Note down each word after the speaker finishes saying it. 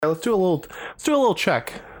let's do a little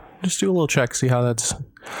check. Just do a little check. See how that's.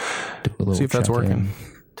 See if that's working.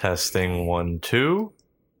 Testing 1, 2.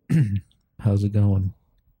 How's it going,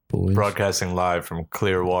 boys? Broadcasting live from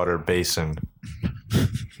Clearwater Basin.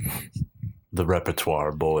 The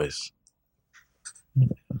repertoire, boys.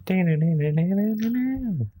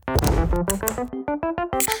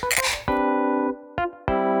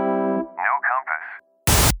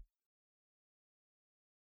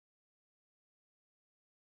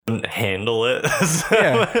 Handle it.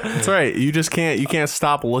 Yeah, that's right. You just can't. You can't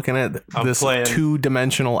stop looking at this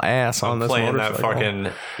two-dimensional ass on this playing motorcycle. that fucking.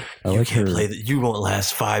 I like her. You won't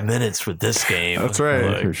last 5 minutes with this game. That's right. I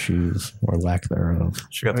like her shoes or lack thereof.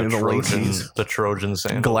 She got the Trojan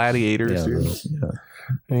sandals. Gladiators.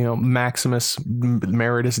 Yeah. Maximus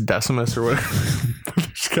Meritus Decimus or whatever.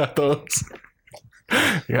 She got those.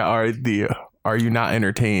 Yeah. Are you not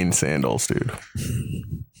entertained sandals, dude?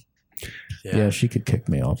 Yeah, she could kick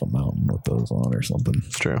me off a mountain with those on or something.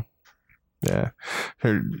 It's true. Yeah.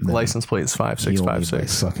 Her license plate is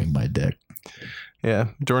 5656. Sucking my dick. Yeah.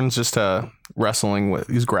 Jordan's just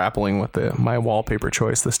he's grappling with my wallpaper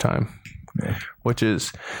choice this time. Yeah. Which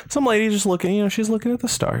is some lady just looking, she's looking at the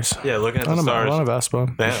stars. Yeah, looking at the stars. On a Vespa.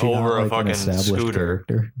 Bent over a fucking scooter.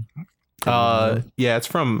 Character? Yeah, it's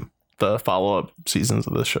from the follow-up seasons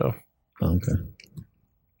of this show. Okay. Do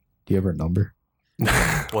you have her number?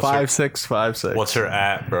 5656. What's her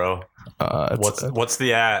at, bro? What's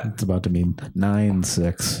the at? It's about to mean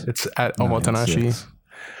 96. It's at Omotanashi.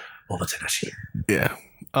 Omotanashi. Yeah.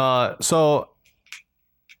 So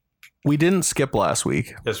we didn't skip last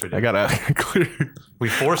week. Yes, we did. I gotta clear. We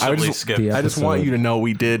forcibly skipped. I just want you to know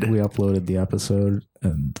we did. We uploaded the episode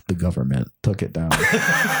and the government took it down.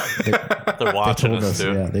 They're watching us,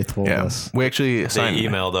 dude. Yeah, they told us. We actually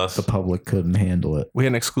emailed us. The public couldn't handle it. We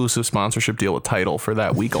had an exclusive sponsorship deal with Tidal for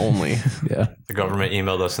that week only. Yeah. The government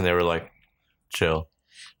emailed us and they were like, chill.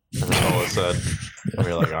 And that's all it said. And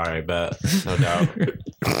we were like, all right, bet. No doubt.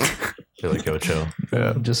 They're like, go chill.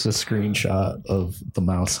 Yeah. Just a screenshot of the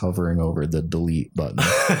mouse hovering over the delete button.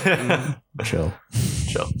 Chill.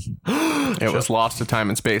 It was lost to time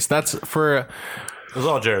and space. That's for. It was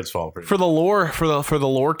all Jared's fault. For the lore, for the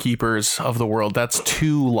lore keepers of the world, that's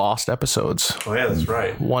 2 lost episodes. Oh yeah, that's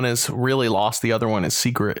right. One is really lost. The other one is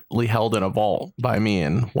secretly held in a vault by me.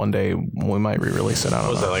 And one day we might re-release it. I don't know.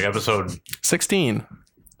 What was that, like episode 16?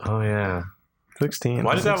 Oh yeah. 16.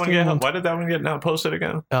 Why did that one get not posted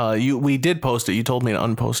again? We did post it. You told me to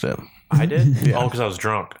unpost it. I did? Yeah. Oh, because I was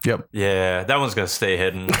drunk. Yep. Yeah, that one's gonna stay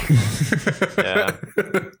hidden.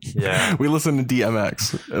 Yeah. We listened to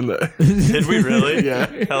DMX. Did we really? Yeah.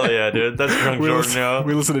 Hell yeah, dude. That's drunk Jordan.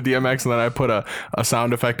 We listened to DMX and then I put a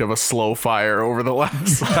sound effect of a slow fire over the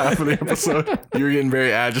last half of the episode. You were getting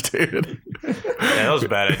very agitated. Yeah, that was a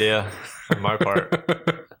bad idea on my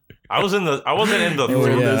part. I wasn't in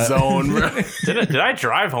the zone. Did I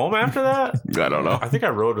drive home after that? I don't know. I think I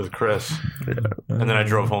rode with Chris. Yeah. And then I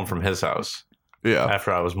drove home from his house. Yeah.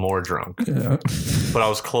 After I was more drunk. Yeah. But I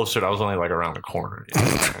was closer. I was only like around the corner.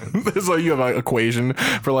 It's like you have an equation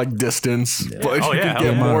for like distance. Yeah. But you can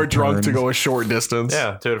get more drunk to go a short distance.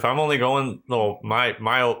 Yeah, dude. If I'm only going my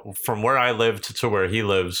from where I lived to where he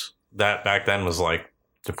lives, that back then was like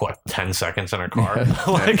 10 seconds in a car.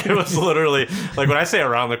 Like it was literally like when I say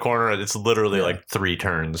around the corner, it's literally like 3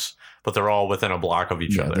 turns, but they're all within a block of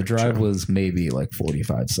each other. The drive was maybe like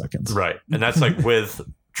 45 seconds. Right. And that's like with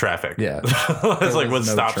traffic. Yeah. It's like with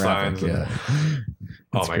stop traffic, signs. Yeah.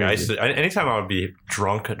 Oh my God. Anytime I would be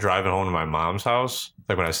drunk driving home to my mom's house,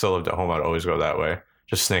 like when I still lived at home, I'd always go that way.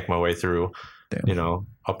 Just snake my way through,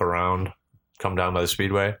 up around, come down by the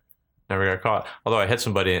speedway. Never got caught. Although I hit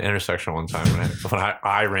somebody in an intersection one time when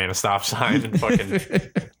I ran a stop sign and fucking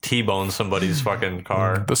T-boned somebody's fucking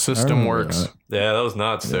car. The system works. Yeah, that was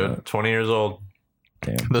nuts, dude. 20 years old.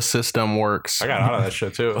 Damn. The system works. I got out of that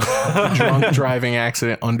shit too. Drunk driving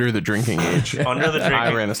accident under the drinking age. Under the drinking.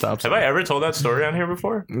 I ran a stop sign. Have I ever told that story on here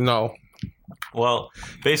before? No. Well,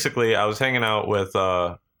 basically, I was hanging out with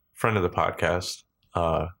a friend of the podcast.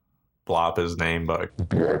 Blop his name, but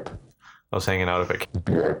I was hanging out at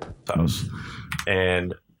a house,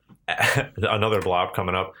 and another blob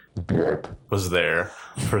coming up was there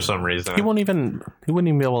for some reason. He wouldn't even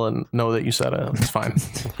be able to know that you said it. It's fine.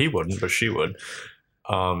 He wouldn't, but she would.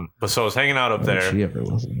 But so I was hanging out up there. She ever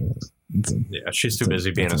was. Yeah, she's too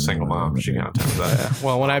busy being a single mom. She can't tell that. Yeah.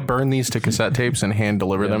 Well, when I burn these to cassette tapes and hand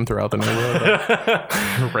deliver them throughout the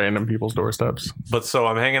neighborhood, random people's doorsteps. But so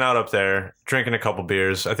I'm hanging out up there, drinking a couple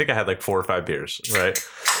beers. I think I had like 4 or 5 beers, right?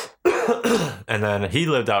 And then he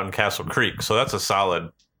lived out in Castle Creek, so that's a solid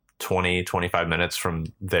 20-25 minutes from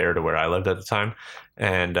there to where I lived at the time.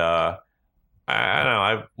 And I don't know.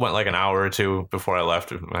 I went like an hour or two before I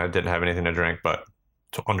left. I didn't have anything to drink, but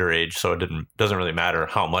underage, so it doesn't really matter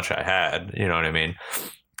how much I had. You know what I mean?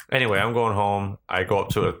 Anyway, I'm going home. I go up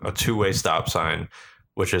to a two-way stop sign,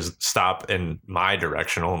 which is stop in my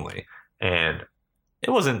direction only. And it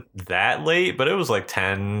wasn't that late, but it was like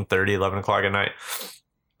 10, 30, 11 o'clock at night.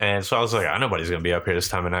 And so I was like, nobody's going to be up here this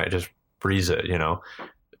time of night. Just breeze it, you know?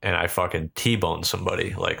 And I fucking T-boned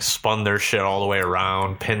somebody, like spun their shit all the way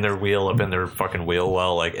around, pinned their wheel up in their fucking wheel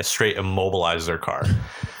well, like it straight immobilized their car.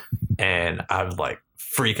 And I'm like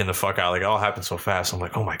freaking the fuck out. Like it all happened so fast. I'm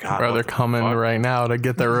like, oh my God. Bro, they're coming right now to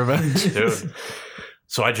get their revenge. Dude.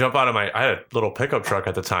 So I jump out of I had a little pickup truck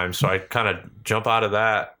at the time. So I kind of jump out of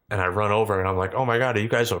that and I run over and I'm like, oh my God, are you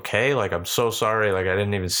guys okay? Like, I'm so sorry. Like, I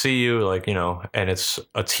didn't even see you. Like, you know, and it's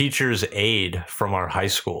a teacher's aide from our high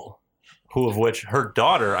school. Who of which her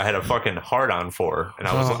daughter I had a fucking hard on for. And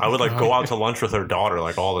I would like go out to lunch with her daughter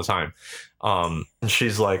like all the time. And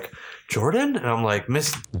she's like, Jordan? And I'm like,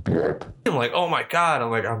 Miss, I'm like, oh my God. I'm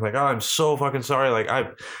like, oh, I'm so fucking sorry. Like,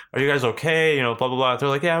 are you guys okay? You know, blah, blah, blah. They're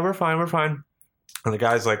like, yeah, we're fine. And the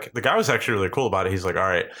guy was actually really cool about it. He's like, all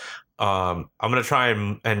right, I'm going to try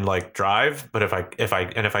and like drive. But if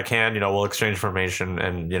I can, you know, we'll exchange information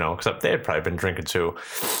and, you know, except they had probably been drinking too.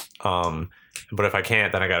 But if I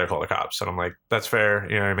can't, then I got to call the cops. And I'm like, that's fair.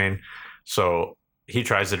 You know what I mean? So he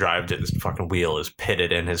tries to drive. His fucking wheel is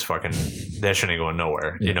pitted in his fucking, that shit ain't going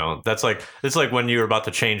nowhere. Yeah. You know, it's like when you're about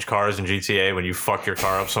to change cars in GTA, when you fuck your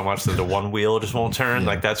car up so much that the one wheel just won't turn. Yeah.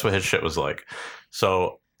 Like that's what his shit was like.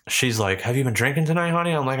 So she's like, have you been drinking tonight,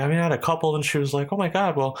 honey? I'm like, I had a couple. And she was like, oh my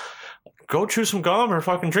God, well, go chew some gum or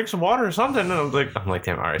fucking drink some water or something. And I'm like,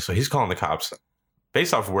 damn, all right. So he's calling the cops.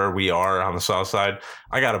 Based off where we are on the south side,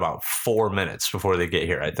 I got about 4 minutes before they get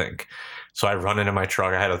here, I think. So I run into my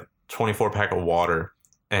truck. I had a 24-pack of water,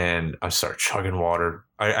 and I start chugging water.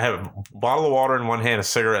 I have a bottle of water in one hand, a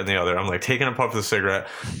cigarette in the other. I'm like taking a puff of the cigarette,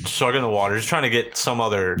 chugging the water, just trying to get some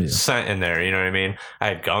other scent in there. You know what I mean? I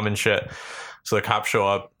had gum and shit. So the cops show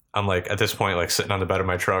up. I'm like, at this point, like sitting on the bed of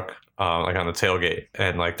my truck, like on the tailgate,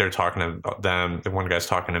 and like they're talking to them. The one guy's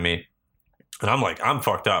talking to me. And I'm like, I'm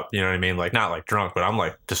fucked up. You know what I mean? Like, not like drunk, but I'm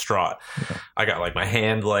like distraught. Yeah. I got like my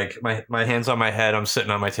hand, like my hands on my head. I'm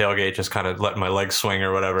sitting on my tailgate, just kind of letting my legs swing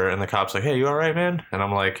or whatever. And the cop's like, hey, you all right, man? And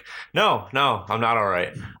I'm like, no, I'm not all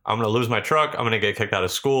right. I'm going to lose my truck. I'm going to get kicked out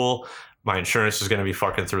of school. My insurance is going to be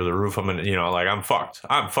fucking through the roof. I'm going to, you know, like I'm fucked.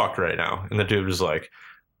 I'm fucked right now. And the dude was like,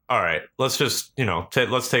 all right, let's just, you know,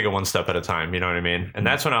 let's take it one step at a time. You know what I mean? And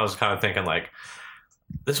that's when I was kind of thinking like,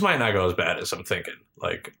 this might not go as bad as I'm thinking.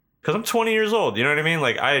 Like, because I'm 20 years old, you know what I mean?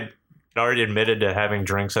 Like I had already admitted to having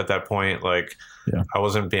drinks at that point. Like I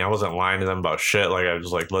wasn't lying to them about shit. Like I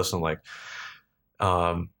was like, listen, like,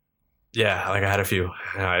 like I had a few,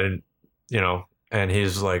 and I didn't, you know. And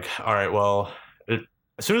he's like, all right, well,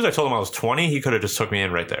 as soon as I told him I was 20, he could have just took me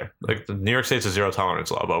in right there. Like the New York State's a zero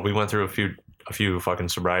tolerance law, but we went through a few fucking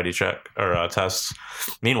sobriety tests.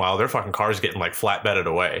 Meanwhile, their fucking car's getting like flatbedded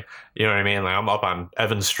away. You know what I mean? Like I'm up on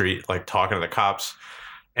Evans Street, like talking to the cops.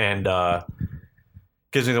 And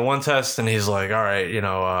gives me the one test, and he's like, all right, you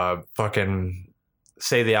know, fucking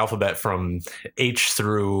say the alphabet from H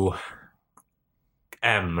through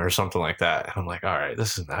M or something like that. And I'm like, all right,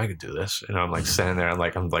 I can do this. And I'm like standing there, I'm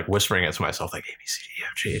like whispering it to myself, like A, B, C, D,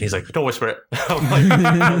 F, G. And he's like, don't whisper it. I'm like,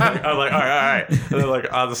 all right. And then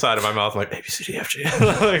like on the side of my mouth, I'm like, A, B, C, D, F, G.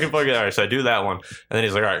 Like, all right, so I do that one. And then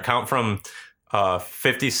he's like, all right, count from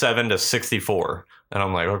 57 to 64. And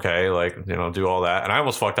I'm like, okay, like, you know, do all that. And I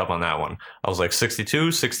almost fucked up on that one. I was like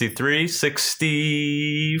 62, 63,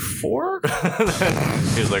 64. He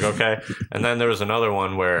was like, okay. And then there was another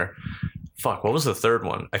one where, fuck, what was the third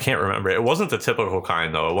one? I can't remember. It wasn't the typical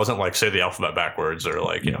kind, though. It wasn't like say the alphabet backwards or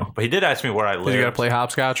like, you know. But he did ask me where I lived. You got to play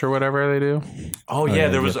hopscotch or whatever they do? Oh, yeah.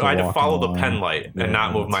 I had to follow the pen light and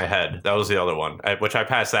not move my head. That was the other one, which I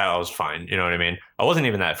passed that. I was fine. You know what I mean? I wasn't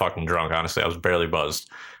even that fucking drunk, honestly. I was barely buzzed.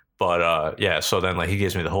 But yeah, so then like he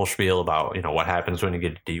gives me the whole spiel about, you know, what happens when you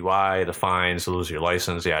get a DUI, the fines, lose your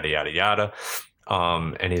license, yada, yada, yada.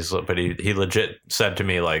 And he legit said to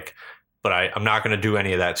me like, but I'm not going to do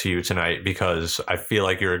any of that to you tonight because I feel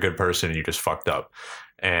like you're a good person and you just fucked up.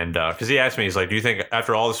 And because he asked me, he's like, do you think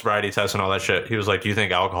after all the sobriety tests and all that shit, he was like, do you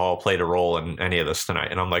think alcohol played a role in any of this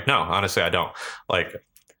tonight? And I'm like, no, honestly, I don't. Like,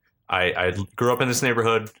 I grew up in this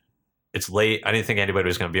neighborhood. It's late. I didn't think anybody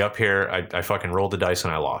was going to be up here. I fucking rolled the dice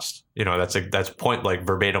and I lost. You know, that's point like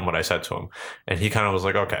verbatim what I said to him. And he kind of was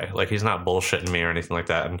like, okay, like he's not bullshitting me or anything like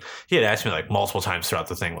that. And he had asked me like multiple times throughout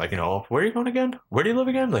the thing, like, you know, where are you going again? Where do you live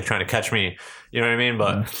again? Like trying to catch me. You know what I mean?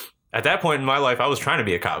 But at that point in my life, I was trying to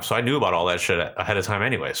be a cop. So I knew about all that shit ahead of time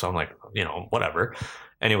anyway. So I'm like, you know, whatever.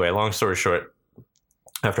 Anyway, long story short,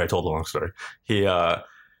 after I told the long story, he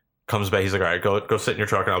comes back. He's like, all right, go sit in your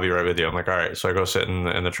truck and I'll be right with you. I'm like, all right. So I go sit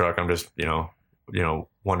in the truck. I'm just,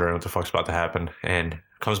 wondering what the fuck's about to happen. And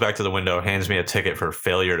comes back to the window, hands me a ticket for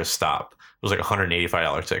failure to stop. It was like a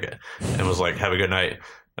 $185 ticket and was like, have a good night.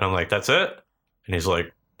 And I'm like, that's it? And he's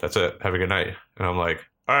like, that's it. Have a good night. And I'm like,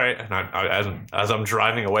 all right. And as I'm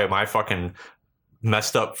driving away, my fucking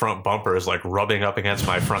messed up front bumper is like rubbing up against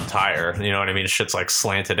my front tire. You know what I mean? Shit's like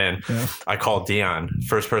slanted in. Yeah. I called Dion.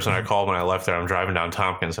 First person I called when I left there. I'm driving down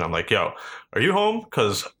Tompkins and I'm like, yo, are you home?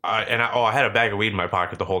 Because I had a bag of weed in my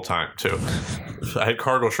pocket the whole time too. I had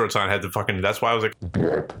cargo shorts on. I had the fucking. That's why I was like,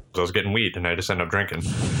 I was getting weed and I just ended up drinking.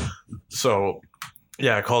 So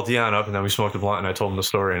yeah, I called Dion up and then we smoked a blunt and I told him the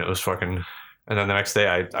story and it was fucking. And then the next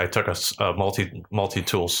day, I took a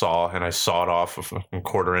multi-tool saw and I sawed off a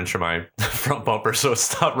quarter inch of my front bumper so it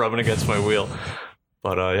stopped rubbing against my wheel.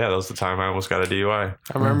 But yeah, that was the time I almost got a DUI.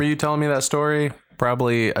 I remember you telling me that story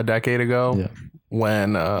probably a decade ago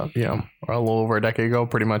when, a little over a decade ago,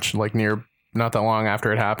 pretty much like not that long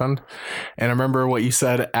after it happened. And I remember what you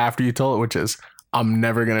said after you told it, which is, I'm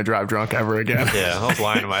never going to drive drunk ever again. Yeah, I was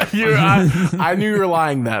lying to my I knew you were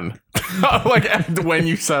lying then. Like when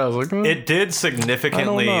you said, I was like, it did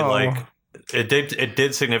significantly it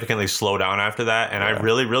did significantly slow down after that. And I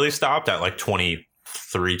really, really stopped at like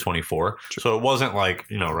 23, 24. So it wasn't like,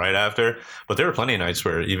 right after, but there were plenty of nights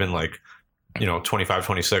where even like, 25,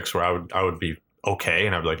 26 where I would be okay.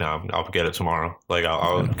 And I'd be like, no, I'll get it tomorrow. Like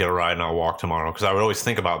I'll get a ride and I'll walk tomorrow. Cause I would always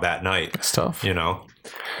think about that night. It's tough.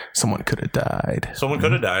 Someone could have died.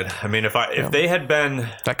 I mean, if they had been,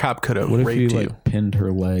 that cop could have. What if you pinned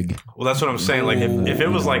her leg? Well, that's what I'm saying. Like if it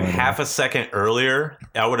was like half a second earlier,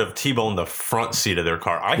 I would have T-boned the front seat of their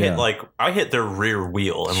car. I hit their rear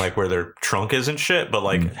wheel and like where their trunk is and shit. But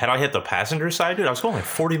like had I hit the passenger side, dude, I was going like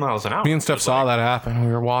 40 miles an hour. Me and Steph saw that happen.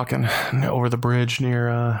 We were walking over the bridge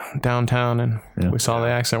near downtown and we saw the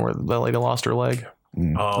accident where the lady lost her leg.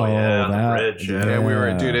 Oh yeah, on the bridge. Yeah, we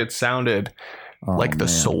were, dude. It sounded like the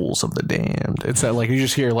souls of the damned. It's that like you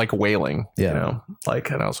just hear like wailing, like,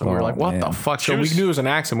 and also we were like, what the fuck? So we knew it was an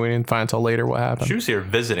accident. We didn't find until later what happened. She was here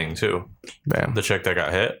visiting too. Damn. The chick that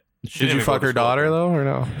got hit. Did you fuck her daughter though, or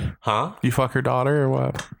no? Huh? You fuck her daughter or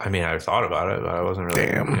what? I mean, I thought about it, but I wasn't really.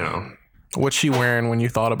 Damn. What's she wearing when you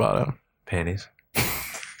thought about it? Panties.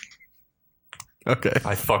 Okay.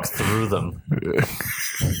 I fucked through them.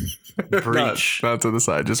 Breach. Not to the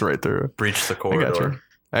side, just right through. Breach the corridor.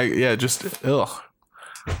 Just ugh.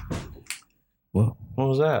 What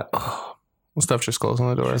was that? Well, stuff just closing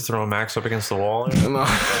the door. Just throwing Max up against the wall. No.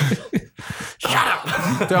 Shut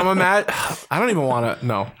up. Dude, I'm mad. I don't even want to.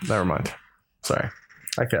 No, never mind. Sorry,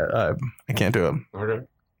 I can't do it. Okay.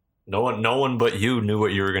 No one but you knew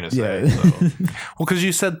what you were gonna say. Yeah. So. Well, because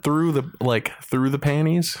you said through the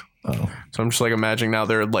panties. Oh. So I'm just like imagining now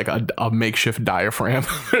they're like a makeshift diaphragm.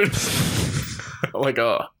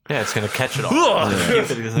 Yeah, it's gonna catch it all.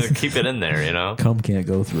 Keep it in there, Cum can't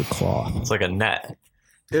go through a cloth. It's like a net.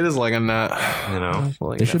 It is like a net,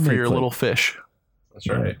 Like they should for your little fish. That's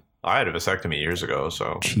right. I had a vasectomy years ago,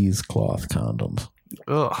 so cheesecloth condoms.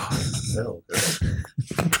 Ugh.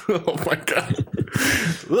 Oh my god.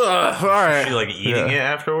 Ugh. All right. You like eating it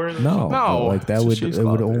afterwards? No. Like that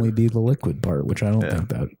would only be the liquid part, which I don't think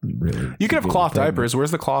that really. You could have cloth diapers.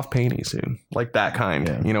 Where's the cloth panties, dude? Like that kind.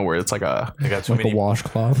 Yeah. Where it's like a. They got too many a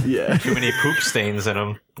washcloth. Yeah. Too many poop stains in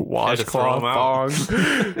them. Washcloth thongs.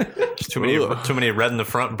 Too many red in the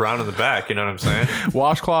front, brown in the back. You know what I'm saying?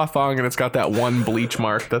 Washcloth thong, and it's got that one bleach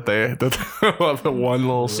mark that the one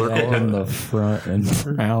little circle in the front and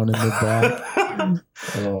brown in the back.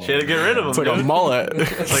 She had to get rid of them. It's like a mullet.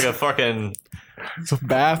 It's like a fucking. It's a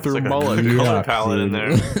bathroom mullet. Color palette in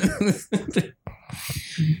there.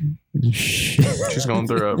 She's going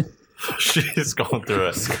through it. She's going through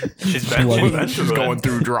it. She's going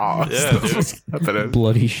through draws. Yeah, dude.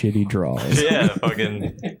 Bloody shitty draws. Yeah,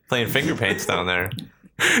 fucking playing finger paints down there.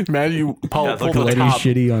 Man, you pull the bloody top.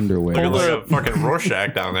 Shitty underwear. Looking like a fucking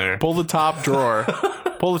Rorschach down there. Pull the top drawer.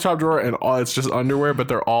 And it's just underwear, but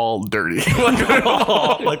they're all dirty.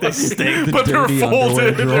 Like they stink. But they're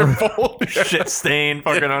folded. They're folded. Shit stained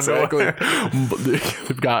fucking underwear.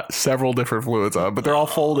 They've got several different fluids on, but they're all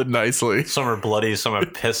folded nicely. Some are bloody, some are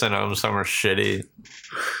pissing them, some are shitty.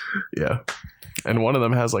 Yeah. And one of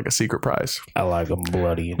them has like a secret prize. I like them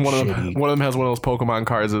bloody and shitty. One of them has one of those Pokemon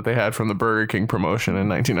cards that they had from the Burger King promotion in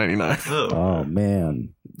 1999. Oh man,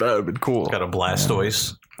 that would have been cool. It's got a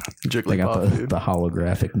Blastoise. Jigglypuff, they got the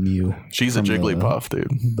holographic Mew. She's a Jigglypuff,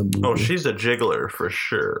 dude. She's a Jiggler for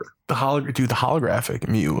sure. The holographic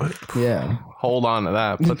Mew. Yeah. Hold on to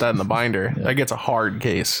that. Put that in the binder. That gets a hard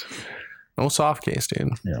case. No soft case, dude.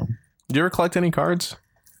 Yeah. Do you ever collect any cards?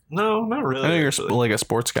 No, not really. I know you're like a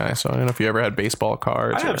sports guy, so I don't know if you ever had baseball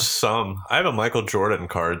cards. I have some. I have a Michael Jordan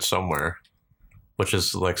card somewhere, which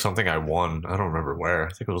is like something I won. I don't remember where. I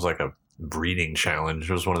think it was like a breeding challenge.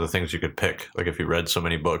 It was one of the things you could pick. Like if you read so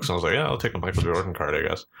many books, I was like, yeah, I'll take a Michael Jordan card, I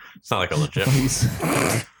guess. It's not like a legit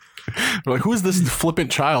one. We're like, who is this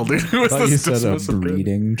flippant child, dude? Who is I thought you this said a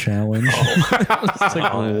breeding challenge. It's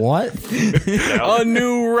like, what? A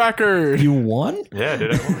new record. You won? Yeah,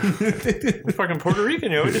 dude. I won. We're fucking Puerto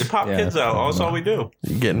Rican, yo. We just pop kids out. That's all we do.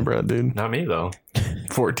 You're getting bread, dude. Not me, though.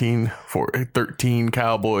 13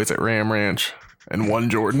 Cowboys at Ram Ranch and 1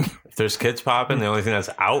 Jordan. If there's kids popping, the only thing that's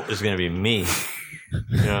out is going to be me.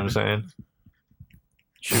 You know what I'm saying?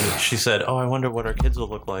 She said, oh, I wonder what our kids will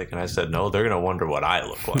look like. And I said, no, they're going to wonder what I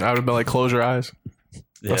look like. I would have been like, close your eyes.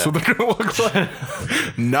 Yeah. That's what they're going to look like.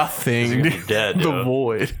 Nothing. You're gonna be dead, the yo.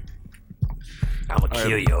 void. I'm going to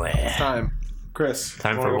kill your ass. Time. Chris.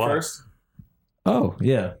 Time for what? First? Oh,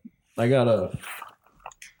 yeah. I'm going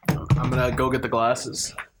to go get the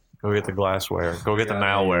glasses. Go get the glassware. Go get the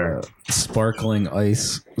malware. Sparkling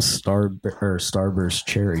ice Starburst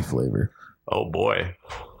cherry flavor. Oh, boy.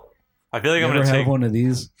 I feel like You I'm ever going to have take one of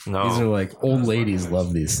these? No. These are like old ladies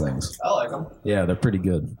love these things. I like them. Yeah, they're pretty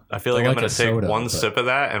good. I feel like They're I'm going like to a take soda, one but- sip of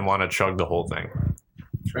that and want to chug the whole thing.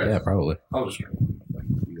 Yeah, probably. I'll just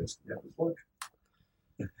look.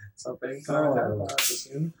 Something.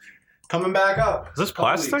 Coming back up. Is this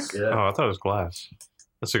plastic? Yeah. Oh, I thought it was glass.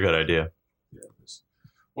 That's a good idea. Yeah,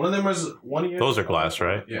 one of them was 1 year. Those are glass,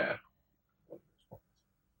 right? Yeah.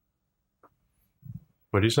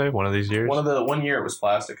 What did you say? One of these years? 1 year it was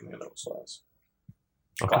plastic and the other was glass.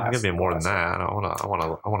 Okay, glass, give me more than that. I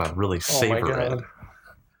want to really savor it.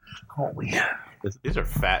 Oh yeah. These are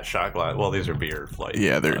fat shot glass. Well, these are beer flight.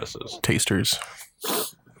 Yeah, they're glasses. tasters.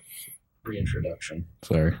 Reintroduction.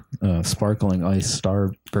 Sorry. Sparkling ice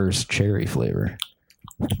Starburst cherry flavor.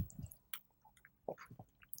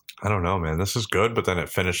 I don't know, man. This is good, but then it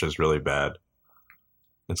finishes really bad.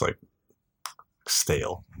 It's like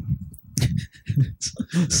stale.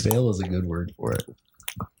 Stale is a good word for it.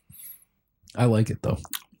 I like it though.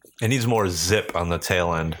 It needs more zip on the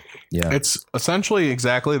tail end. Yeah. It's essentially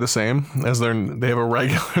exactly the same as they have a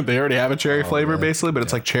regular. They already have a cherry flavor basically, but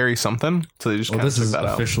it's like cherry something. So they just this is that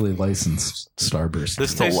officially licensed Starburst.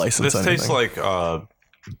 This tastes like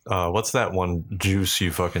what's that one juice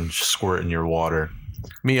you fucking squirt in your water?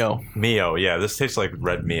 Mio. Yeah, this tastes like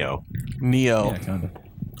red Mio. Neo. Yeah, kind of.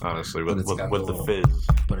 Honestly, But with it's got the the fizz.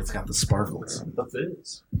 But it's got the sparkles. The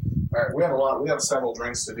fizz. All right, we have a lot. We have several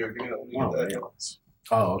drinks to do.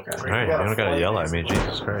 Oh, okay. All right, you don't gotta yell at me,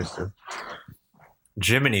 Jesus Christ, dude.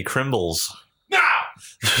 Jiminy Crimbles. No!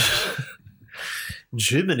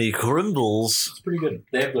 Jiminy Crimbles. It's pretty good.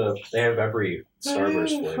 They have every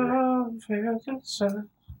Starburst flavor.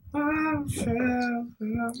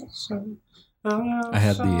 I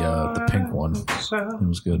had the pink one. It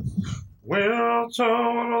was good.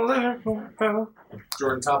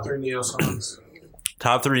 Jordan, top 3 Neo songs.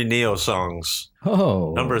 Top 3 Neo songs.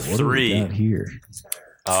 Oh, Number what do we 3. got here.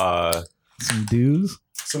 Some dudes.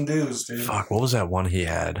 Some dudes, dude. Fuck, what was that one he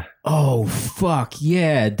had? Oh fuck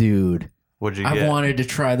yeah, dude! What'd you I get? wanted to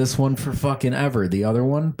try this one for fucking ever. The other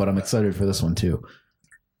one, but I'm excited for this one too.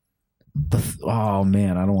 Oh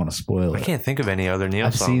man, I don't want to spoil it. I can't think of any other Neo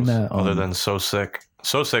I've songs seen that other than "So Sick."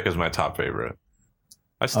 "So Sick" is my top favorite.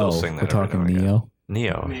 I still sing that. We're talking every now and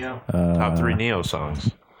Neo. again. Neo. Top 3 Neo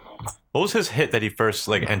songs. What was his hit that he first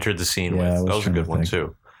entered the scene with? That was a good one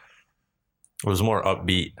too. It was more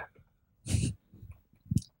upbeat.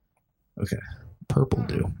 Okay, Purple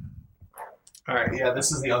Dew. All right, yeah,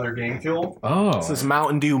 this is the other Game Fuel. Oh, This is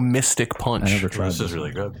Mountain Dew Mystic Punch. I never tried This is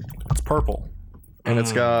really good. It's purple. And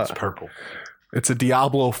it's purple. It's a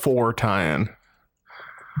Diablo 4 tie-in.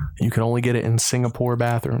 You can only get it in Singapore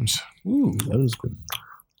bathrooms. Ooh, that is good.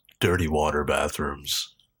 Dirty water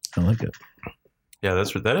bathrooms. I like it. Yeah,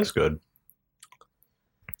 that is good.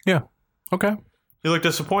 Yeah. Okay. You look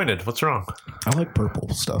disappointed. What's wrong? I like purple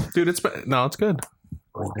stuff. Dude, it's good.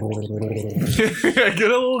 Get a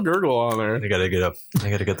little gurgle on there. I gotta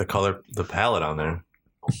get the color, the palette on there.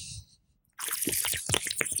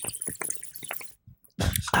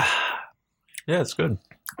 Yeah, it's good.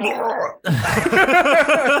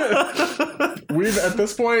 We've at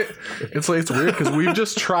this point, it's weird because we've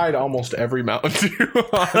just tried almost every Mountain Dew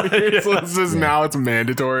on here. So this is now it's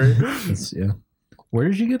mandatory. Yeah. Where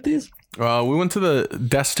did you get these? We went to the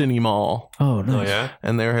Destiny Mall. Oh, nice. Oh yeah.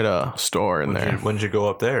 And they had a store in there. When did you go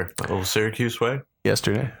up there? A little Syracuse way?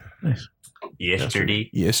 Yesterday. Nice. Yesterday.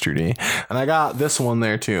 And I got this one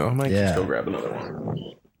there too. I might Yeah. just go grab another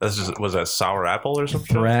one. Was that sour apple or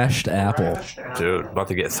something? Thrashed apple. Dude, about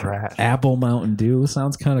to get thrashed. Apple Mountain Dew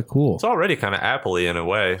sounds kind of cool. It's already kind of appley in a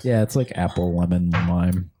way. Yeah, it's like apple, lemon,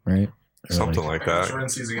 lime, right? Or something like that.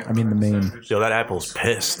 I mean, the main. Yo, that apple's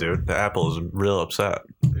pissed, dude. The apple is real upset.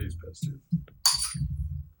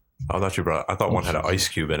 I thought one had an ice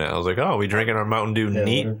cube in it. I was like, oh, we drinking our Mountain Dew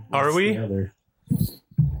neat? Are we?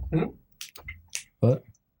 What?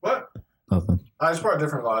 Nothing. I just brought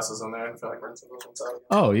different glasses in there. I didn't feel like rinsing those ones out.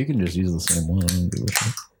 Oh, you can just use the same one. I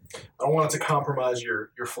don't want it to compromise your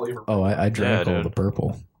flavor. Oh, I drank all the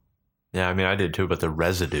purple. Yeah, I mean, I did too, but the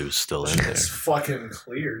residue's still in there. It's fucking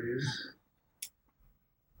clear, dude.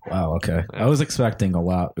 Wow, okay. Yeah. I was expecting a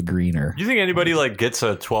lot greener. Do you think anybody like gets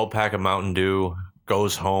a 12-pack of Mountain Dew,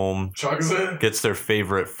 goes home, gets their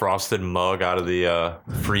favorite frosted mug out of the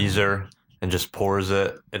freezer, and just pours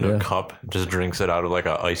it into a cup, just drinks it out of like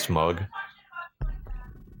an ice mug?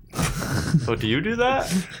 So do you do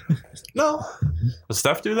that? No. Does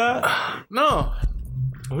Steph do that? No.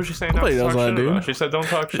 Who's she saying? Nobody does that, dude. She said don't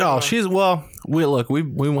talk shit. No, she's we had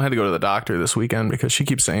to go to the doctor this weekend because she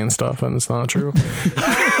keeps saying stuff and it's not true.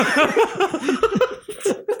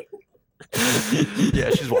 Yeah,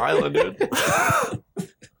 she's wildin', dude.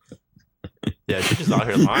 Yeah, she's just out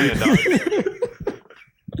here lying, dog.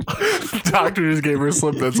 Doctor just gave her a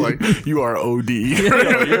slip that's like, you are OD.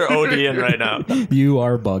 You're ODing right now. You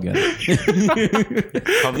are bugging.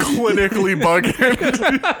 Clinically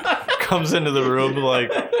bugging. Comes into the room, like,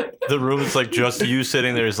 the room is like just you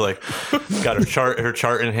sitting there. He's like, got her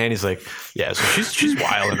chart in hand. He's like, yeah, so she's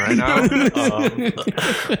wilding right now.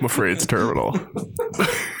 I'm afraid it's terminal.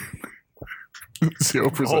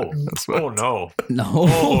 0%. Oh no! No!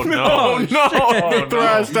 Oh no!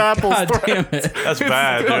 Thrashed apples. God damn it! That's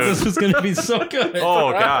bad, dude. This was gonna be so good.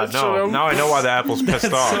 Oh god, no! Now I know why the apple's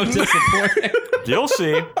pissed off. So disappointing. You'll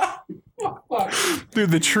see. Dude,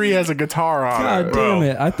 the tree has a guitar on God it. damn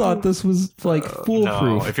it! I thought this was like foolproof.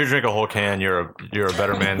 No, if you drink a whole can, you're a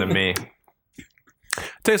better man than me.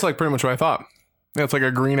 Tastes like pretty much what I thought. Yeah, it's like a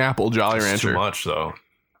green apple Jolly Rancher. Too much though.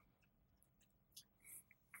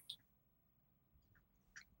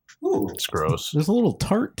 Ooh, it's gross. There's a little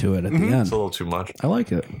tart to it at the end. It's a little too much. I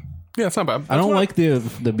like it. Yeah, it's not bad. I don't like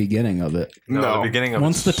the beginning of it. No, the beginning of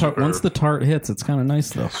once the tart hits, it's kind of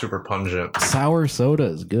nice though. Super pungent. Sour soda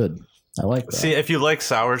is good. I like that. See, if you like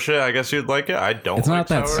sour shit, I guess you'd like it. I don't. It's not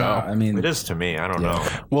that sour. I mean, it is to me. I don't know.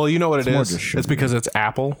 Well, you know what it is. It's because it's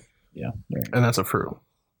apple. Yeah, and that's a fruit.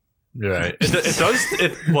 You're right. It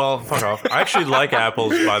does. Well, fuck off. I actually like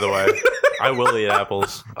apples, by the way. I will eat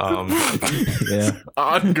apples. Yeah.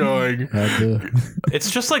 Ongoing. It's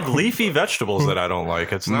just like leafy vegetables that I don't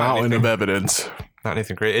like. It's not mountain of evidence. Not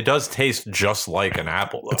anything great. It does taste just like an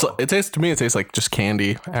apple, though. It tastes like just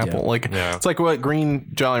candy apple. Yeah. It's like what green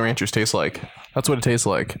Jolly Ranchers taste like. That's what it tastes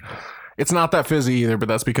like. It's not that fizzy either, but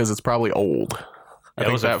that's because it's probably old. It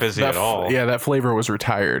wasn't fizzy at all. Yeah, that flavor was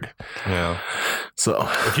retired. Yeah. So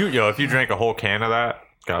if you drank a whole can of that,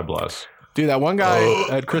 God bless. Dude, that one guy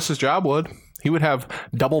at Chris's job he would have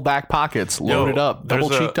double back pockets loaded up, double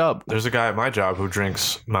cheeked up. There's a guy at my job who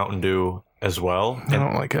drinks Mountain Dew as well. I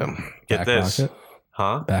don't like him. Get back this. Pocket?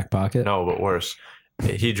 Huh? Back pocket? No, but worse.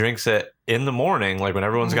 He drinks it in the morning, like when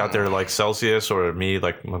everyone's got their like Celsius, or me,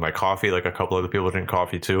 like with my coffee, like a couple other people drink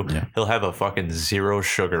coffee too. Yeah. He'll have a fucking 0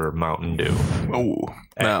 sugar Mountain Dew. Oh,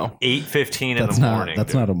 no. 8:15 in the morning.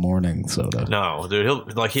 That's not a morning soda. No, dude.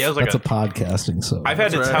 He has like that's a podcasting soda. I've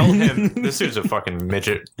had to tell him this dude's a fucking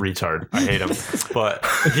midget retard. I hate him, but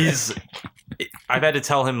I've had to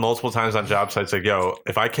tell him multiple times on job sites, like, yo,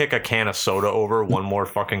 if I kick a can of soda over one more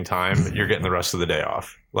fucking time, you're getting the rest of the day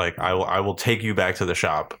off. Like, I will take you back to the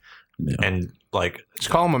shop. Yeah. And like, just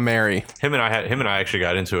call him a Mary. Him and I actually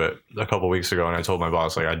got into it a couple weeks ago, and I told my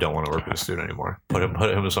boss, like, I don't want to work with this dude anymore. Put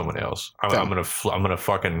him with somebody else. I'm gonna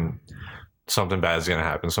fucking, something bad is gonna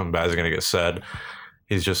happen. Something bad is gonna get said.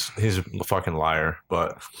 He's a fucking liar.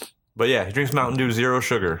 But yeah, he drinks Mountain Dew 0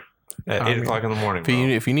 sugar at 8 o'clock in the morning.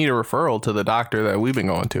 If you need a referral to the doctor that we've been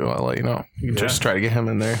going to, I'll let you know. You can just try to get him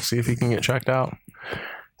in there, see if he can get checked out.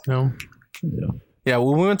 You know. Yeah. Yeah,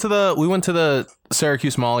 well, we went to the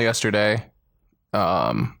Syracuse Mall yesterday,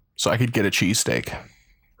 so I could get a cheesesteak.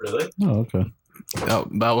 Really? Oh, okay. Oh,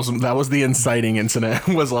 that was the inciting incident.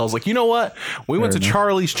 I was like, you know what? We went to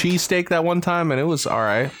Charlie's Cheesesteak that one time, and it was all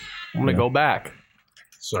right. I'm gonna go back.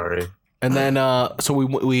 Sorry. And then so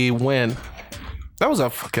we went. That was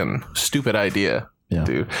a fucking stupid idea,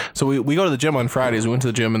 dude. So we go to the gym on Fridays. We went to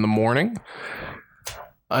the gym in the morning.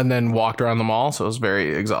 And then walked around the mall, so it was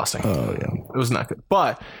very exhausting. Oh, yeah. It was not good.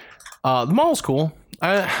 But The mall's cool.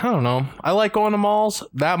 I don't know. I like going to malls.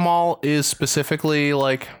 That mall is specifically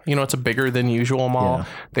like, it's a bigger than usual mall. Yeah.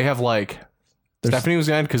 They have like, Stephanie was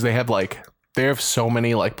in because they have so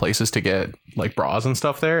many like places to get like bras and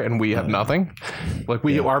stuff there, and we have nothing. Like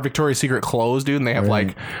our Victoria's Secret closed, dude, and they have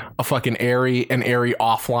like a fucking Aerie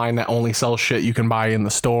offline that only sells shit you can buy in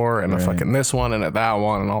the store, and a fucking this one and that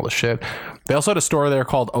one and all the shit. They also had a store there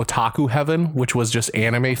called Otaku Heaven, which was just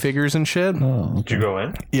anime figures and shit. Oh, okay. Did you go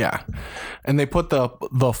in? Yeah. And they put the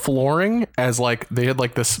flooring as like, they had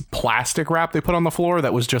like this plastic wrap they put on the floor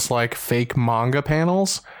that was just like fake manga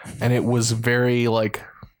panels, and it was very like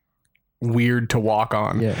weird to walk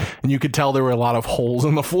on. Yeah. And you could tell there were a lot of holes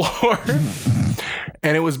in the floor.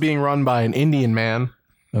 And it was being run by an Indian man.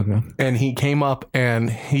 Okay. And he came up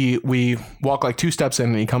and we walk like 2 steps in,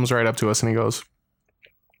 and he comes right up to us and he goes,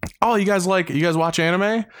 "Oh, you guys watch anime?"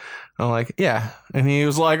 And I'm like, "Yeah." And he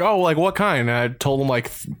was like, "Oh, like what kind?" And I told him like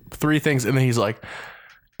 3 things, and then he's like,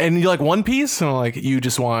 "And you like One Piece?" And I'm like, "You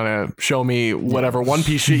just want to show me whatever One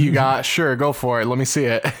Piece shit you got? Sure, go for it. Let me see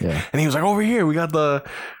it." Yeah. And he was like, "Over here, we got the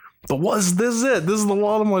what's this it? This is the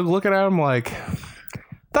one." I'm like looking at him like,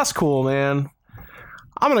 "That's cool, man.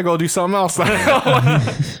 I'm gonna go do something else."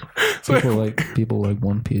 People like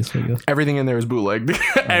One Piece, I guess. Everything in there is bootleg.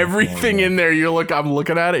 Everything in there. I'm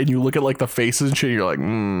looking at it, and you look at like the faces and shit. And you're like,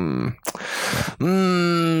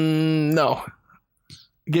 no.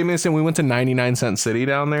 Gave me this, and we went to 99-cent City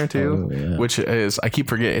down there too, which is, I keep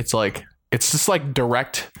forgetting. It's just like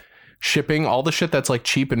direct shipping. All the shit that's like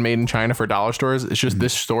cheap and made in China for dollar stores. It's just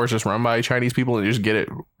this store is just run by Chinese people, and you just get it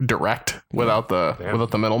direct without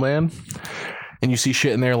the middleman. And you see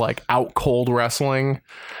shit in there like Out Cold Wrestling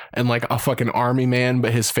and like a fucking army man,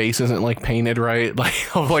 but his face isn't like painted right. Like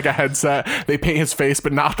of like a headset. They paint his face,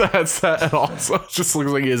 but not the headset at all. So it just looks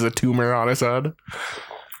like he has a tumor on his head.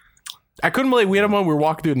 I couldn't believe we were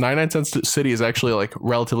walking through 99-cent City is actually like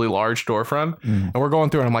relatively large storefront. And we're going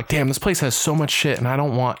through and I'm like, damn, this place has so much shit and I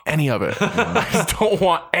don't want any of it. I just don't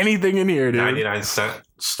want anything in here, dude. 99-cent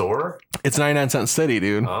store? It's 99-cent City,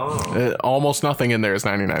 dude. Oh. Almost nothing in there is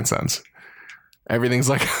 99 cents. Everything's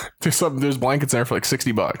like there's blankets there for like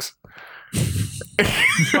 $60.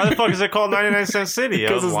 Why the fuck is it called 99-cent City?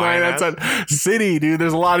 Because it's 99-cent City, dude.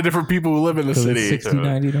 There's a lot of different people who live in the city.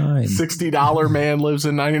 $60.99. $60 man lives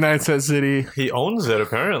in 99-cent City. He owns it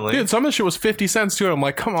apparently. Dude, some of the shit was 50 cents too. And I'm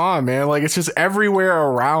like, come on, man. Like it's just everywhere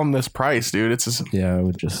around this price, dude. It's just I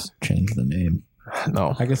would just change the name.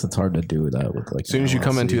 No, I guess it's hard to do that with like. As soon as you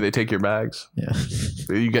come into, they take your bags. Yeah,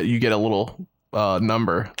 you get a little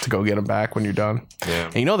number to go get them back when you're done.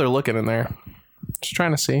 Yeah, and they're looking in there, just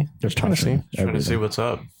trying to see. Just trying to see what's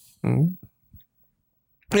up.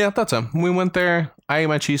 Mm-hmm. Yeah, that's him. We went there. I ate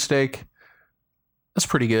my cheesesteak. That's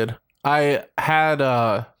pretty good. I had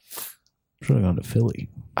should have gone to Philly.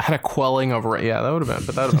 I had a quelling of that would have been,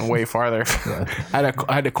 but that would have been way farther. I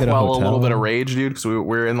had to quell a little bit of rage, dude, because we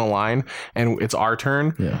were in the line and it's our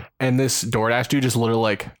turn. Yeah, and this DoorDash dude just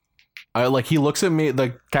literally he looks at me,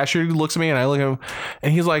 the cashier dude looks at me, and I look at him,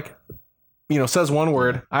 and he's like, says one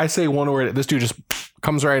word. I say one word. This dude just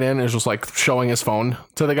comes right in and is just like showing his phone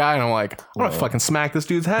to the guy, and I'm like, I'm gonna fucking smack this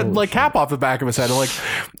dude's head, cap off the back of his head.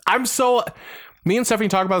 And, me and Stephanie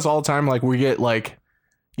talk about this all the time. Like we get like.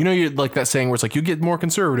 You're like that saying where it's like you get more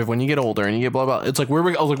conservative when you get older and you get blah blah. It's like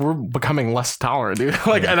we're becoming less tolerant, dude.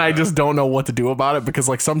 And I just don't know what to do about it because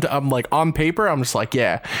I'm like on paper I'm just like,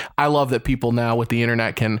 yeah, I love that people now with the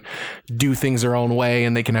internet can do things their own way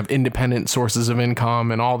and they can have independent sources of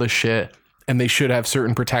income and all this shit. And they should have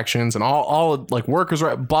certain protections and all like workers,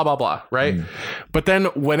 right? Blah, blah, blah. Right. But then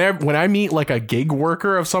when I meet like a gig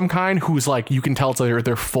worker of some kind, who's like, you can tell it's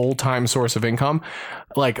their full-time source of income.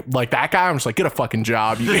 Like that guy, I'm just like, get a fucking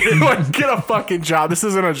job. Get a fucking job. This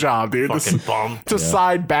isn't a job, dude. Fucking bum. It's a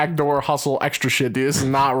side backdoor hustle extra shit, dude. This is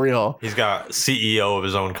not real. He's got CEO of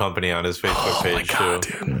his own company on his Facebook page God,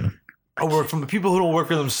 too. Dude. I work from the people who don't work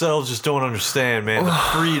for themselves just don't understand, man, the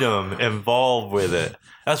freedom involved with it.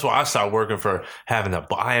 That's why I stopped working for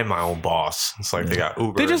I am my own boss. It's like they got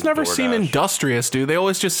Uber. They just never seem industrious, dude. They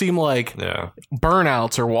always just seem like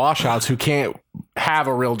burnouts or washouts who can't have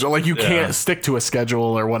a real job. Like you can't stick to a schedule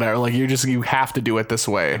or whatever. Like you have to do it this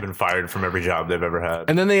way. They've been fired from every job they've ever had.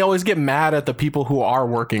 And then they always get mad at the people who are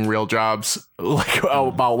working real jobs,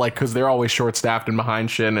 because they're always short staffed and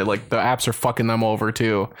behind shit. And the apps are fucking them over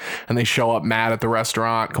too. And they show up mad at the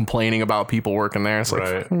restaurant complaining about people working there. It's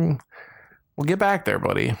like, well, get back there,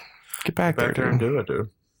 buddy. Get back there, and do it, dude.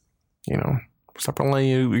 Stop letting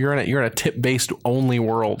you're in a tip based only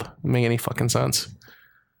world. Doesn't make any fucking sense.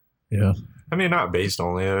 Yeah. I mean, not based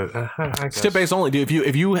only. It's tip based only, dude.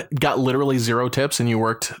 If you got literally 0 tips and you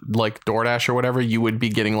worked like DoorDash or whatever, you would be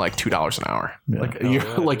getting like $2 an hour.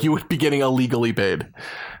 Yeah. You would be getting illegally paid.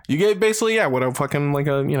 You get basically what a fucking like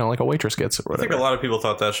a waitress gets or whatever. I think a lot of people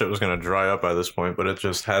thought that shit was gonna dry up by this point, but it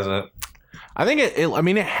just hasn't. I think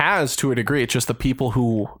it has to a degree. It's just the people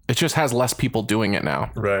who it just has less people doing it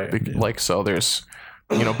now, right? Like so, there's.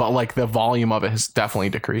 But like the volume of it has definitely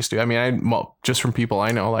decreased, dude. I mean, just from people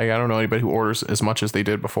I know, like I don't know anybody who orders as much as they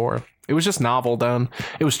did before. It was just novel then.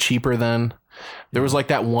 It was cheaper then. There was like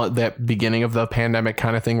that beginning of the pandemic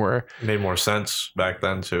kind of thing where it made more sense back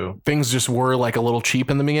then too. Things just were like a little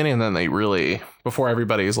cheap in the beginning, and then they really before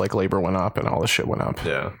everybody's like labor went up and all this shit went up.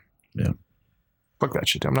 Yeah. Fuck that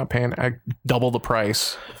shit. I'm not paying double the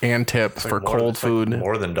price and tip for cold food. Like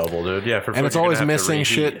more than double, dude. Yeah, for food, and it's always missing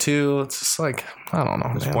shit too. It's just like I don't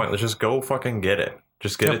know. It's pointless. Just go fucking get it.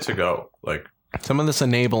 Just get it to go. Like some of this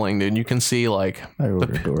enabling, dude. You can see like I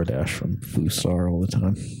order DoorDash from Foostar all the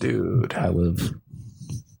time, dude. I live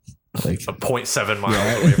like a 0.7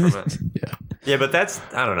 miles away from it. Yeah, but that's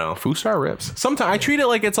I don't know. Foostar rips. Sometimes I treat it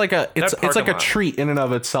like it's like a treat in and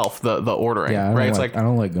of itself. The ordering, right? It's like I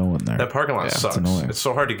don't like going there. That parking lot sucks. It's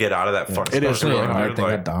so hard to get out of that fucking. It is really hard. They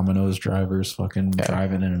got Domino's drivers fucking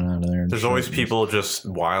driving in and out of there. There's always people just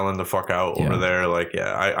wiling the fuck out over there. Like,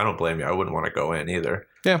 I don't blame you. I wouldn't want to go in either.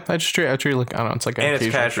 Yeah, I treat like I don't know. It's like and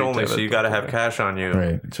it's cash only, so you got to have cash on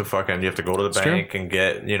you to fucking. You have to go to the bank and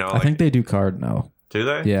get I think they do card now. Do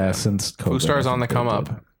they? Yeah, since COVID. Foostar's on the come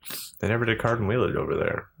up. They never did card and wheelage over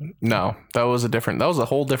there. No, that was a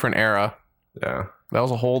whole different era. Yeah. That was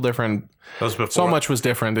a whole different. That was before. So much was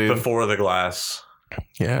different, dude. Before the glass.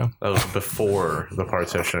 Yeah. That was before the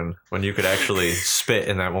partition when you could actually spit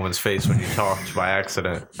in that woman's face when you talked by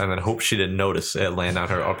accident and then hope she didn't notice it land on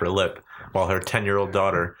her upper lip while her 10-year-old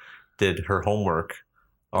daughter did her homework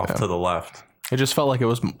off to the left. It just felt like it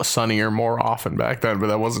was sunnier more often back then, but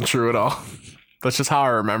that wasn't true at all. That's just how I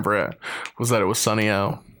remember it, was that it was sunny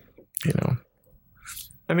out.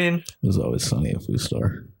 I mean, it was always sunny at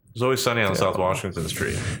Foostar. It was always sunny on South Washington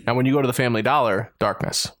Street. And when you go to the Family Dollar,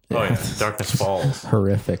 darkness. Oh yeah, darkness falls.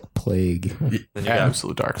 Horrific plague. Then you got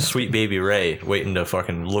absolute darkness. Sweet baby Ray waiting to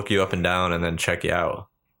fucking look you up and down and then check you out.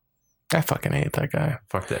 I fucking hate that guy.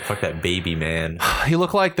 Fuck that baby man. He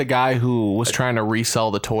looked like the guy who was trying to resell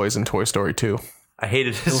the toys in Toy Story 2. I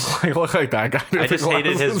hated his. He looked like that guy. I just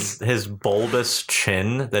hated his bulbous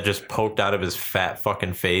chin that just poked out of his fat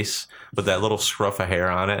fucking face with that little scruff of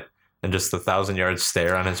hair on it, and just the 1,000-yard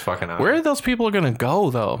stare on his fucking eye. Where are those people gonna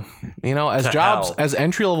go though? As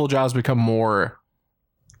entry level jobs become more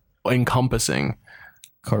encompassing.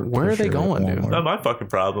 Where are they going, dude? Not my fucking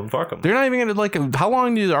problem. Fuck them. They're not even gonna like. How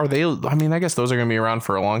long are they? I mean, I guess those are gonna be around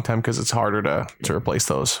for a long time because it's harder to replace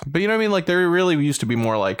those. But you know what I mean? Like they really used to be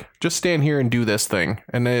more like just stand here and do this thing,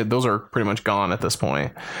 and those are pretty much gone at this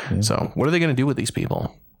point. Yeah. So what are they gonna do with these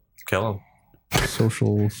people? Kill them.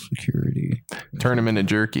 Social security. Turn them into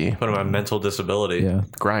jerky. Put them on mental disability. Yeah.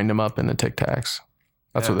 Grind them up into Tic Tacs.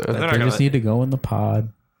 That's what they just need to go in the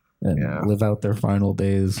pod and live out their final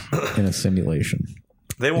days in a simulation.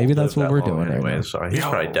 Maybe that's what we're doing anyway. Right, so he's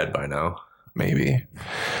probably dead by now. Maybe. And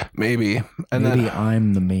maybe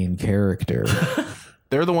I'm the main character.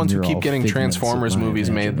 They're the ones who keep getting Transformers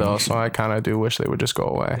movies made, though. So I kind of do wish they would just go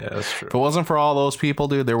away. Yeah, that's true. If it wasn't for all those people,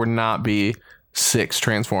 dude, there would not be 6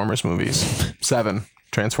 Transformers movies, 7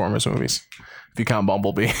 Transformers movies, if you count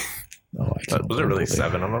Bumblebee. Was it really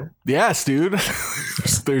 7 of them? Yes, dude.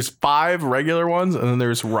 There's 5 regular ones, and then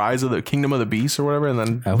there's Rise of the Kingdom of the Beast or whatever, and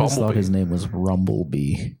then I always thought his name was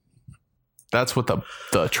Rumblebee. That's what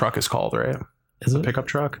the truck is called, right? Is it? Pickup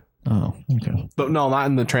truck? Oh, okay. But no, not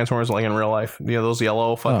in the Transformers, like in real life. Yeah, those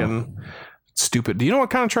yellow fucking stupid. Do you know what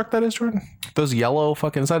kind of truck that is, Jordan? Those yellow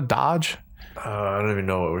fucking, is that a Dodge? I don't even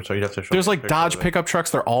know what we're talking. You'd have to show There's like Dodge pickup trucks.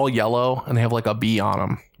 They're all yellow, and they have like a bee on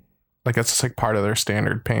them. Like that's just like part of their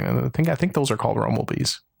standard paint. And I think those are called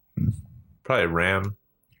Rumblebees. Probably a Ram.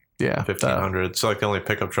 Yeah. 1500. It's like the only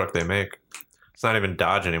pickup truck they make. It's not even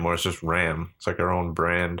Dodge anymore. It's just Ram. It's like their own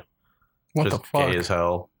brand. What just the fuck? Gay as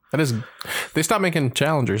hell. That is. They stopped making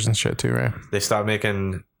Challengers and shit too, right? They stopped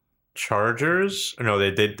making Chargers. No,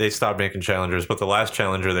 they stopped making Challengers. But the last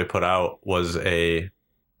Challenger they put out was a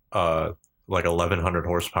like 1100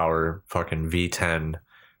 horsepower fucking V10,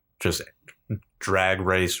 just drag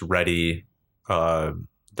race ready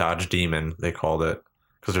Dodge Demon, they called it,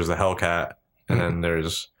 because there's the Hellcat and then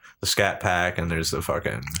there's the Scat Pack and there's the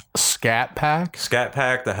fucking Scat Pack,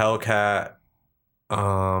 the Hellcat.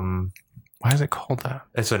 Why is it called that?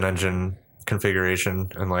 It's an engine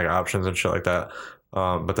configuration and like options and shit like that.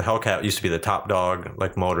 But the Hellcat used to be the top dog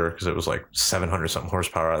like motor because it was like 700 something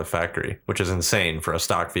horsepower out of the factory, which is insane for a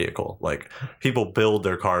stock vehicle. Like people build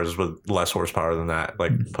their cars with less horsepower than that,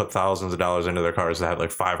 like put thousands of dollars into their cars that had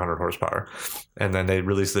like 500 horsepower. And then they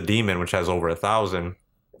released the Demon, which has over 1,000.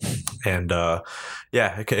 And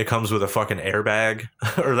it comes with a fucking airbag,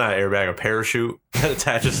 or not airbag, a parachute that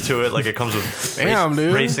attaches to it. Like it comes with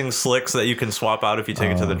racing slicks that you can swap out if you take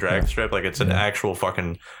it to the drag strip. Like it's an actual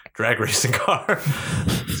fucking drag racing car.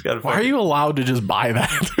 It's got why are you allowed to just buy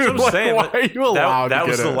that? Dude? Like, saying, why are you allowed that to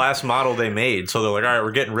was get the it? last model they made. So they're like, all right,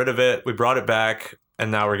 we're getting rid of it. We brought it back. And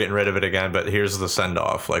now we're getting rid of it again, but here's the send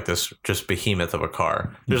off, like this just behemoth of a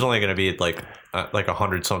car. There's only going to be like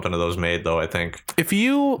 100 something of those made, though. I think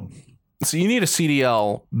you need a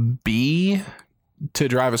CDL B to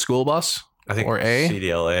drive a school bus. I think or A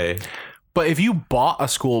CDLA. But if you bought a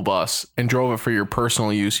school bus and drove it for your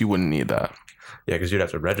personal use, you wouldn't need that. Yeah, because you'd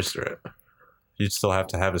have to register it. You'd still have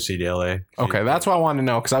to have a CDLA. Okay, that's what I wanted to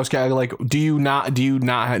know, because I was kind of like, do you not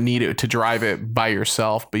need it to drive it by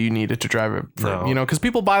yourself, but you need it to drive it for, because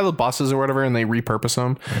people buy the buses or whatever and they repurpose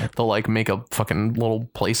them. They'll like make a fucking little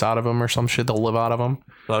place out of them or some shit. They'll live out of them.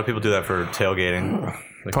 A lot of people do that for tailgating.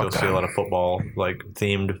 Like you'll see a lot of football like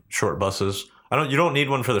themed short buses. You don't need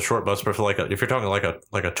one for the short bus, but for if you're talking like a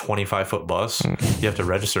 25-foot bus, you have to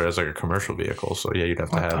register as like a commercial vehicle. So yeah, you'd have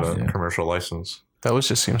to have a commercial license. That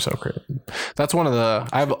just seems so crazy. That's one of the,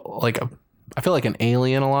 I feel like an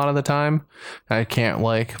alien a lot of the time. I can't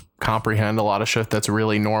like comprehend a lot of shit that's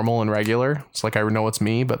really normal and regular. It's like I know it's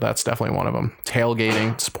me, but that's definitely one of them.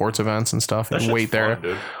 Tailgating, sports events and stuff. And wait there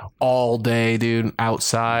all day, dude,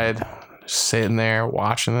 outside, sitting there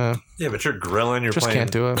watching it. Yeah, but you're grilling. You're playing,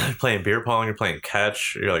 can't do it. You're playing beer pong. You're playing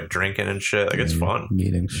catch. You're like drinking and shit. Like it's fun.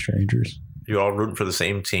 Meeting strangers. You all rooting for the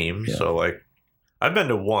same team. Yeah. So like, I've been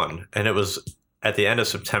to one, and it was at the end of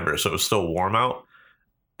September, so it was still warm out.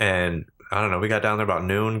 And I don't know, we got down there about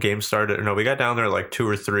noon. Game started. No, we got down there like 2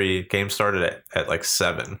 or 3. Game started at like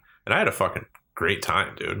 7. And I had a fucking great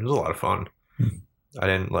time, dude. It was a lot of fun. I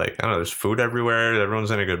don't know, there's food everywhere. Everyone's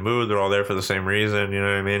in a good mood. They're all there for the same reason. You know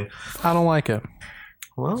what I mean? I don't like it.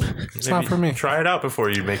 Well, it's not for me. Try it out before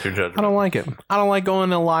you make your judgment. I don't like it. I don't like going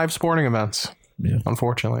to live sporting events. Yeah.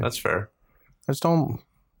 Unfortunately. That's fair. I just don't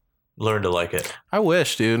learn to like it. I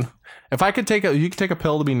wish, dude. If I could you could take a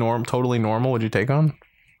pill to be totally normal, would you take on?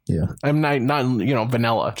 Yeah. I'm not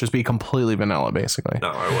vanilla. Just be completely vanilla, basically. No,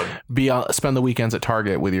 I wouldn't. Spend the weekends at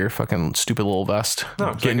Target with your fucking stupid little vest.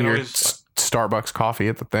 No, getting your Starbucks coffee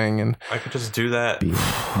at the thing, and I could just do that. Be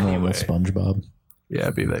normal SpongeBob. Yeah,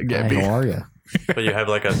 be that. Yeah, how are you? But you have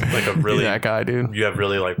like a really that guy, dude. You have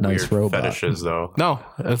really like nice weird robot. Fetishes, though. No,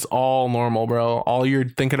 it's all normal, bro. All you're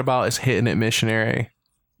thinking about is hitting it missionary.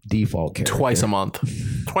 Default character. Twice a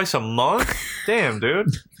month. Twice a month? Damn, dude.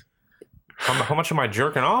 How much am I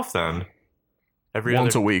jerking off then?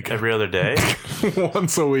 Once a week. Every other day?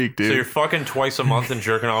 Once a week, dude. So you're fucking twice a month and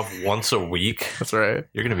jerking off once a week? That's right.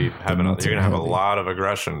 You're gonna have a lot of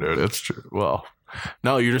aggression, dude. That's true. Well,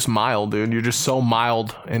 no, you're just mild, dude. You're just so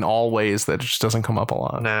mild in all ways that it just doesn't come up a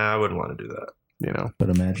lot. Nah, I wouldn't want to do that. But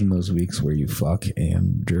imagine those weeks where you fuck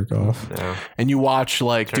and jerk off. Yeah. And you watch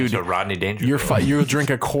dude, Rodney Dangerfield. You drink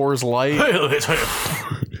a Coors Light.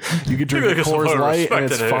 You could drink a Coors Light and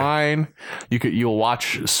it's fine. You'll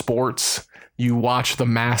watch sports. You watch The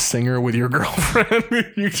Masked Singer with your girlfriend.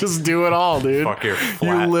 You just do it all, dude. Fuck your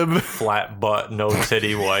flat butt, no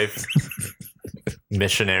titty wife.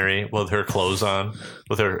 Missionary with her clothes on,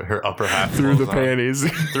 with her upper half through the panties.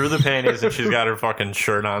 Through the panties, and she's got her fucking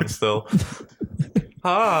shirt on still.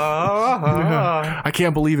 I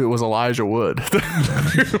can't believe it was Elijah Wood. You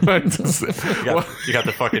got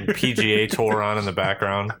the fucking PGA Tour on in the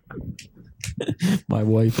background. My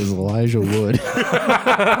wife is Elijah Wood.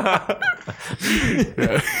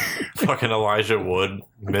 Fucking Elijah Wood,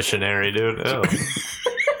 missionary, dude. Ew.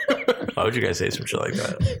 Why would you guys say some shit like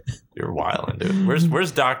that? You're wilding, dude.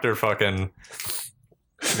 Where's Dr. fucking...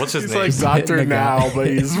 What's his name? He's like Dr. Now, but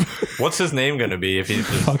he's... What's his name going to be if he's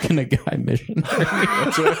just... Fucking a guy missionary.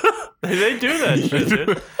 They do that shit,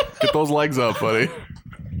 dude. Get those legs up, buddy.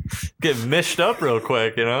 Get mished up real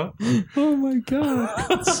quick, you know? Oh my God.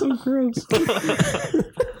 That's so gross.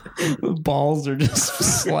 The balls are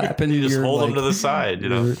just slapping you. Just hold them to the side, you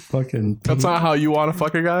know? Fucking... That's not how you want to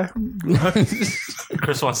fuck a guy?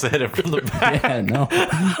 Chris wants to hit him from the back. Yeah, no.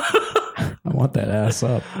 I want that ass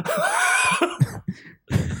up.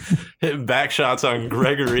 Hitting back shots on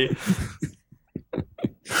Gregory.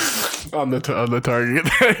 on the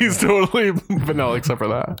target. He's totally vanilla except for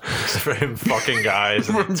that. Except for him fucking guys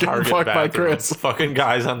in the Target bathroom. Fucking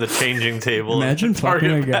guys on the changing table. Imagine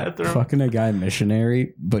fucking a guy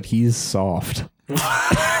missionary, but he's soft.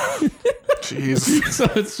 Jeez. So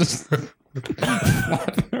it's just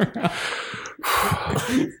flopping around.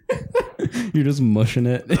 You're just mushing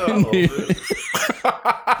it.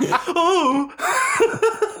 Oh.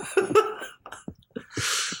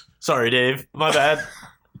 Sorry, Dave. My bad.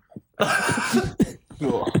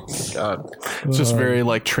 Oh God. It's just very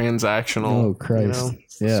like transactional. Oh Christ.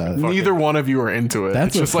 Yeah. Neither one of you are into it.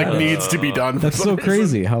 That's it's just like needs to be done. That's so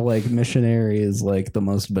crazy how like missionary is like the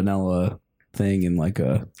most vanilla thing in like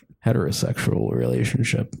a heterosexual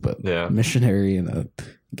relationship, but missionary in a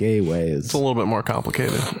gay way is it's a little bit more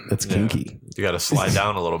complicated. It's kinky. You got to slide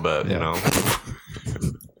down a little bit, you know.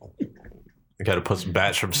 You got to put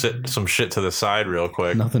some shit to the side real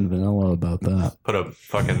quick. Nothing vanilla about that. Put a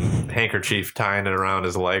fucking handkerchief tying it around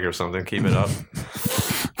his leg or something. Keep it up.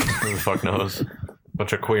 Who the fuck knows?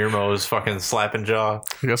 Bunch of queer-mos fucking slapping jaw.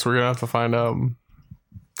 I guess we're gonna have to find out.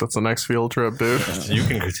 That's the next field trip, dude. You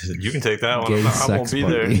can take that one. I won't be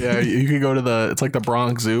there. Yeah, you could go to it's like the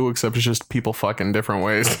Bronx Zoo, except it's just people fucking different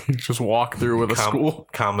ways. You just walk through with a school.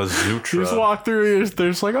 Kama Zutra. You just walk through.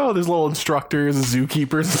 There's like, there's little instructors,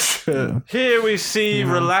 zookeepers and shit. Here we see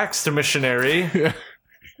relaxed missionary. Yeah.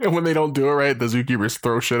 And when they don't do it right, the zookeepers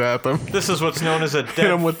throw shit at them. This is what's known as a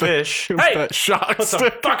dead fish. Hey, that shock put some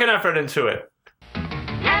fucking effort into it.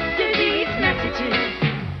 After these messages,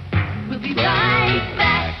 we'll be right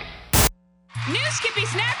back. New Skippy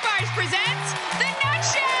Snack Bars presents The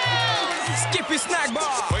Nutshells! Skippy Snack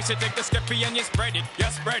Bar! First you take the Skippy and you spread it.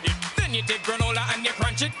 Then you take granola and you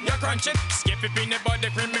crunch it. Skippy peanut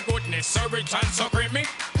butter creamy goodness, so rich and so creamy.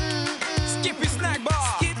 Skippy Snack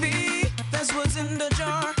Bar! Skippy, that's what's in the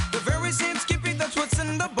jar. The very same Skippy, that's what's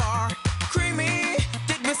in the bar. Creamy,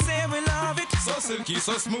 did we say we love it? So silky,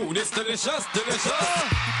 so smooth, it's delicious.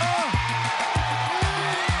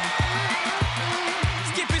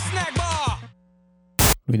 Skippy Snack Bar!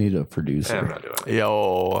 We need a producer. I'm not doing it.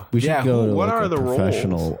 Yo. We should go to what like are a the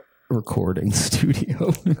professional roles? recording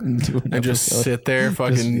studio and just sit there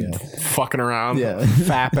fucking fucking around,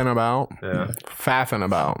 fapping about. Faffing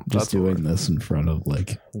about. Just doing this in front of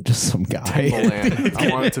like just some guy. Timbaland. I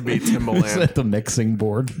want it to be Timbaland. At the mixing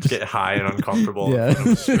board. Get high and uncomfortable in front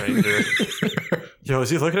of a stranger. Yo, is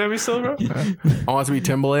he looking at me still, bro? I want it to be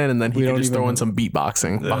Timbaland, and then he can just throw in some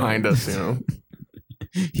beatboxing behind us, you know.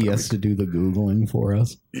 He has to do the Googling for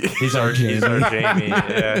us. He's our Jamie.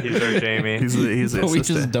 Yeah, he's our Jamie. He's we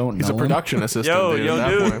just don't know. He's a production assistant. Yo,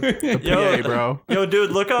 dude. The PA, bro. Yo,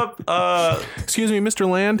 dude, look up. Excuse me, Mr.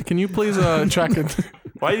 Land. Can you please check it?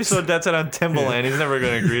 Why are you so dead set on Timbaland? He's never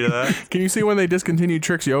going to agree to that. Can you see when they discontinued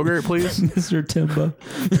Trix Yogurt, please? Mr. Timba.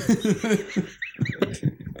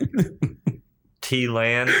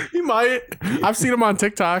 T-Land. He might. I've seen him on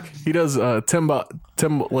TikTok. He does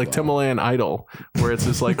Timbaland Idol, where it's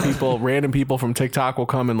just like random people from TikTok will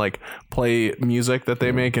come and like play music that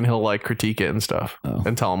they make, and he'll like critique it and stuff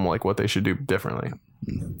and tell them like what they should do differently.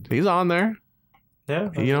 He's on there. Yeah.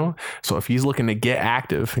 You know, so if he's looking to get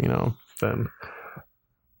active, you know, then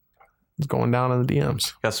it's going down in the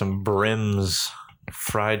DMs. Got some Brims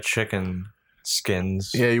fried chicken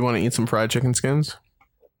skins. Yeah, you want to eat some fried chicken skins?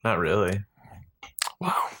 Not really.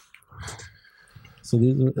 Wow. So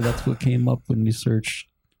that's what came up when you searched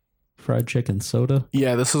fried chicken soda?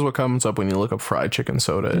 Yeah, this is what comes up when you look up fried chicken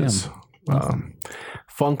soda. Is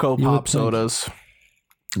Funko Pop sodas,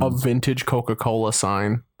 a vintage Coca-Cola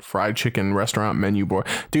sign, fried chicken restaurant menu board.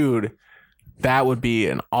 Dude, that would be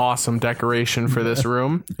an awesome decoration for this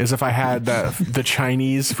room, is if I had the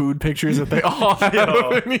Chinese food pictures that they all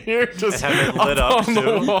have in here, just have it lit up on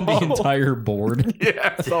the wall. The entire board.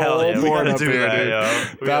 Yeah, the Hell whole yeah, we board gotta up do here, that, dude. yo.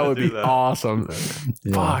 That would be awesome.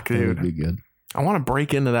 Yeah, Fuck, that dude. would be good. I want to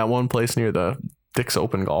break into that one place near the Dick's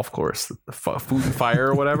Open Golf Course, the Food and Fire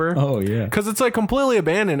or whatever. Oh, yeah. Because it's like completely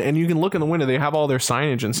abandoned, and you can look in the window. They have all their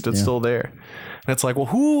signage and it's still there. And it's like, well,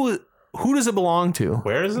 who does it belong to?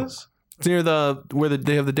 Where is this? It's near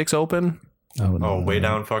they have the Dick's Open. Oh, no, way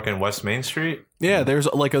down fucking West Main Street? Yeah, there's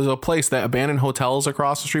a place that abandoned hotels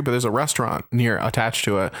across the street, but there's a restaurant attached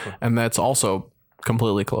to it, and that's also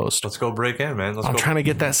completely closed. Let's go break in, man. I'm trying to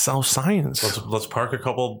get that self-science. Let's park a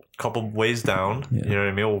couple ways down. Yeah. You know what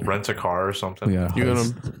I mean? We'll rent a car or something. Yeah, You're gonna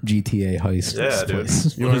GTA heist. Yeah, dude.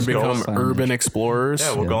 you want to just go become urban explorers?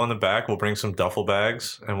 Yeah, we'll go in the back. We'll bring some duffel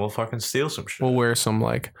bags and we'll fucking steal some shit. We'll wear some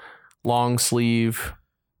like long sleeve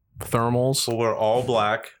thermals. We'll wear all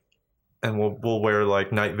black, and we'll wear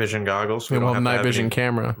like night vision goggles. We don't have night vision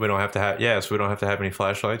camera. We don't have to have so we don't have to have any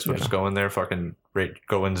flashlights. We'll just go in there, fucking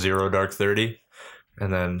go in 0 dark 30,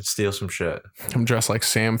 and then steal some shit. I'm dressed like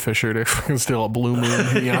Sam Fisher to steal a Blue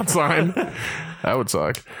Moon neon sign. That would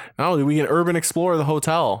suck. Not only we can urban explore the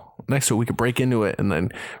hotel, next to it, we could break into it and then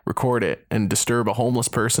record it and disturb a homeless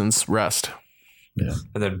person's rest. Yeah.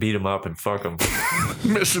 And then beat him up and fuck him.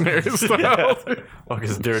 Missionary style. Yeah. Fuck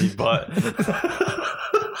his dirty butt.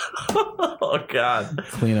 Oh, God.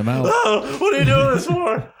 Clean him out. Oh, what are you doing this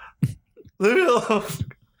for? Leave me alone.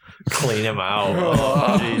 Clean him out.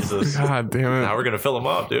 Oh, Jesus. God damn it. Now we're going to fill him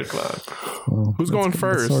up, dude. Come on. Well, who's going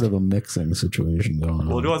first? Sort of a mixing situation going on.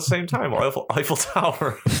 We'll do it at the same time. Eiffel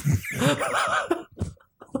Tower.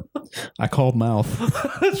 I called mouth.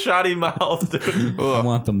 Shoddy mouth, dude. I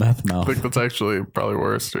want the meth mouth. I think that's actually probably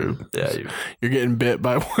worse, dude. Yeah, you're getting bit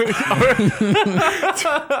by one. For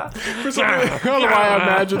some reason, I don't know why I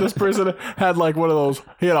imagine this person had like one of those.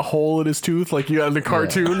 He had a hole in his tooth, like you had in the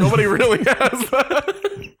cartoon. Yeah. Nobody really has that.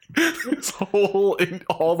 This hole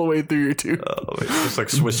all the way through your tooth. Oh, it's just like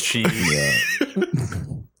Swiss cheese. Yeah.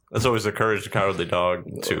 That's always the Courage the Cowardly Dog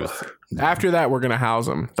tooth. After that, we're gonna house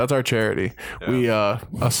them. That's our charity. Yeah. We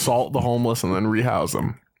assault the homeless and then rehouse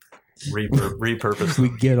them. Repurpose them. We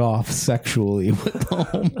get off sexually with the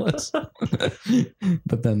homeless,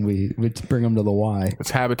 but then we bring them to the Y.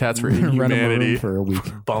 It's Habitats for Humanity for a week.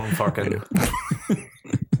 Bum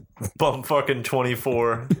fucking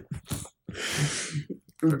 24.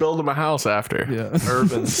 We build them a house after. Yeah.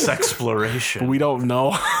 Urban sexploration. We don't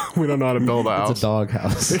know. We don't know how to build a house. It's a dog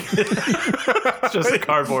house. Just a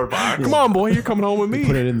cardboard box. Come on, boy. You're coming home with me.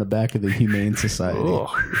 Put it in the back of the Humane Society.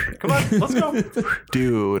 Come on. Let's go.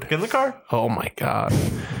 Dude. Get in the car. Oh, my God.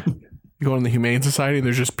 You go in the Humane Society and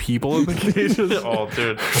there's just people in the cages. Oh,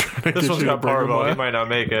 dude. This one's got parvo. He might not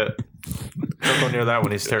make it. Don't go near that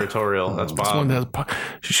one. He's territorial. That's Bob. This one has,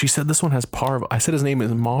 she said this one has parvo. I said his name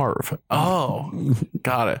is Marv. Oh,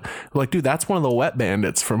 got it. Like, dude, that's one of the wet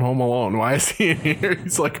bandits from Home Alone. Why is he in here?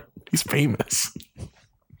 He's like, he's famous.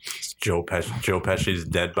 It's Joe Pesci's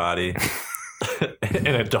dead body in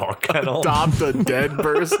a dog kennel. Adopt a dead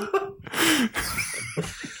person.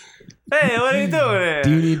 Hey, what are you doing here?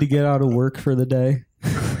 Do you need to get out of work for the day?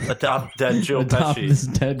 Adopt dead Joe Adopt Pesci. this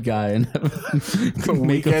dead guy and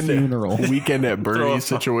make a funeral. Weekend at Bernie's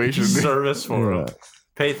situation. Service for him.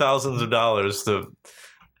 Pay thousands of dollars to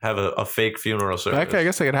have a fake funeral service. I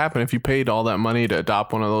guess that could happen if you paid all that money to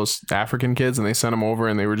adopt one of those African kids and they sent them over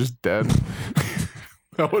and they were just dead.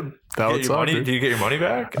 that would suck. Do you get your money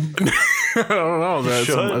back? I don't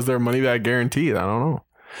know. Is there a money back guaranteed? I don't know.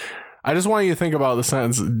 I just want you to think about the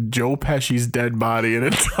sentence, Joe Pesci's dead body in a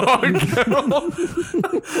dog kennel.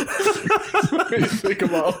 Think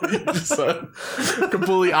about what you just said.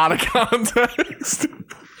 Completely out of context.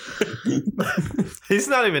 He's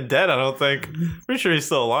not even dead, I don't think. Pretty sure he's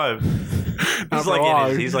still alive. He's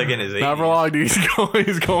like in his 80s. Not for long, dude. He's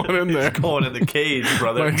going in there. He's going in the cage,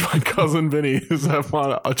 brother. My cousin Vinny is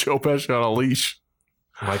on a Joe Pesci on a leash.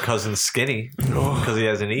 My cousin's skinny because he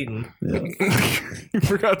hasn't eaten. Yeah. You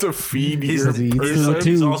forgot to feed he's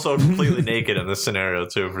also completely naked in this scenario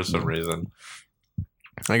too for some reason.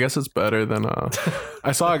 I guess it's better than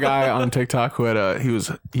I saw a guy on TikTok who had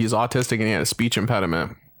he's autistic and he had a speech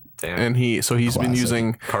impediment. Damn. And he's been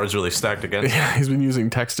using cards really stacked against him. Yeah, he's been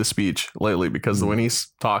using text to speech lately because when he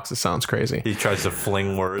talks, it sounds crazy. He tries to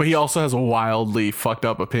fling words, but he also has wildly fucked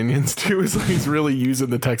up opinions too. So he's really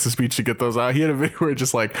using the text to speech to get those out. He had a video where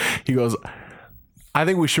just like he goes, "I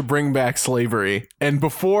think we should bring back slavery." And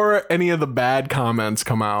before any of the bad comments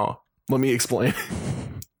come out, let me explain.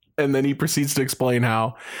 And then he proceeds to explain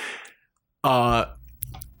how,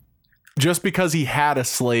 just because he had a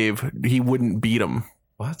slave, he wouldn't beat him.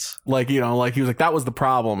 What? Like, he was like, that was the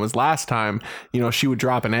problem is last time, she would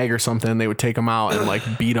drop an egg or something. They would take him out and like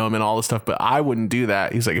beat him and all this stuff. But I wouldn't do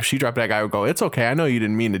that. He's like, if she dropped an egg, I would go, it's okay. I know you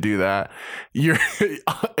didn't mean to do that.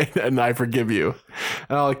 And I forgive you.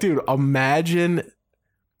 And I'm like, dude, imagine.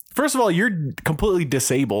 First of all, you're completely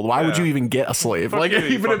disabled. Why would you even get a slave? Like,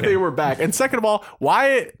 even if they were back. And second of all,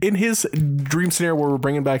 why in his dream scenario where we're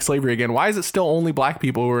bringing back slavery again, why is it still only black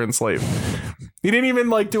people who are enslaved? He didn't even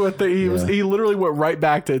like do a thing. He literally went right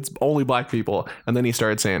back to it's only black people. And then he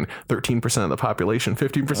started saying 13% of the population,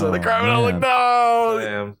 15% of the crime. And I was like, no.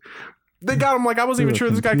 Damn. They got him like, I wasn't even sure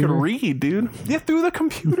this guy could read, dude. Yeah, through the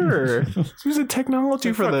computer. He's using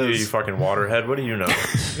technology for this. You fucking waterhead. What do you know?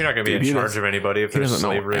 You're not going to be in charge of anybody if there's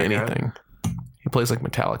slavery. He doesn't know anything. He plays like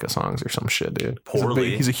Metallica songs or some shit, dude.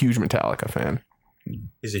 Poorly. He's a huge Metallica fan.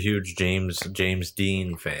 He's a huge James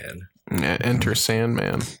Dean fan. Enter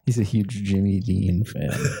Sandman. He's a huge Jimmy Dean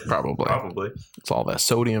fan. Probably. It's all that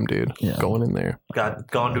sodium, dude. Yeah. Going in there.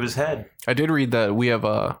 Gone to his head. I did read that we have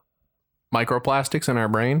microplastics in our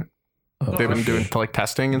brain. They've been doing like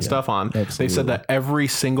testing and stuff on. Absolutely. They said that every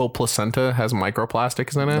single placenta has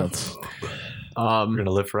microplastics in it. We're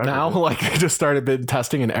gonna live forever. Now, like, they just started been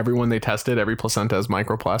testing, and everyone they tested, every placenta has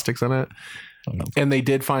microplastics in it. And they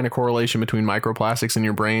did find a correlation between microplastics in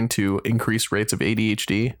your brain to increased rates of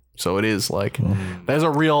ADHD. So it is like that's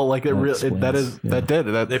a real like it real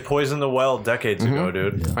that they poisoned the well decades ago,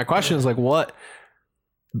 dude. Yeah. My question is like, what?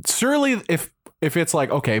 Surely, if it's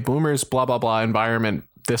like, okay, boomers, blah blah blah, environment,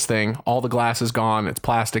 this thing, all the glass is gone. It's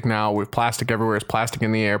plastic now. We have plastic everywhere. It's plastic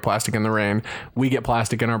in the air, plastic in the rain. We get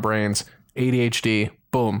plastic in our brains. ADHD.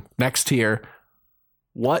 Boom. Next tier.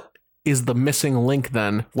 What is the missing link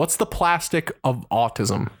then? What's the plastic of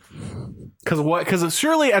autism? Because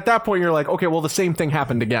surely at that point you're like, okay, well the same thing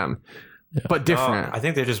happened again, but different. I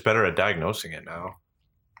think they're just better at diagnosing it now.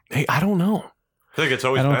 Hey, I don't know. I think it's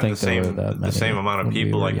always been the same amount of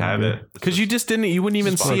people like have it. Because you wouldn't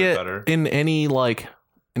even see it in any like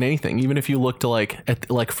in anything. Even if you look to like at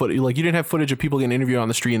like footage, like you didn't have footage of people getting interviewed on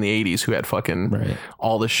the street in the 80s who had fucking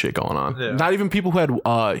all this shit going on. Yeah. Not even people who had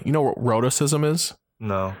you know what rhodocism is?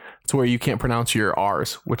 No. It's where you can't pronounce your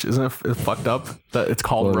R's, which isn't fucked up. That it's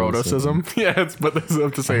called rhodocism. Yeah, but they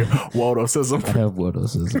have to say wodocism. I have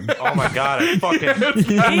wodocism. Oh my god, I fucking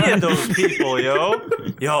hated those people, yo.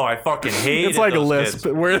 I fucking hated. It's like those a lisp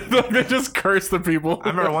kids. where they just curse the people. I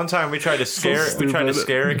remember one time we tried to scare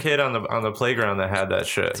a kid on the playground that had that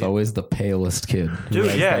shit. It's always the palest kid,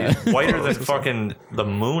 dude. Yeah, he's whiter than fucking the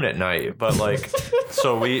moon at night. But like,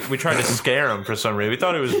 so we tried to scare him for some reason. We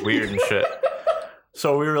thought it was weird and shit.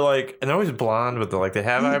 So we were like, and they're always blonde with like they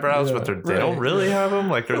have eyebrows, but they don't really have them.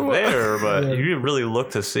 Like they're there, but you didn't really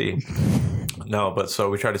look to see. No, but so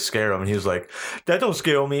we tried to scare him, and he was like, "That don't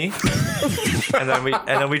scare me." and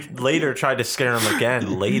then we later tried to scare him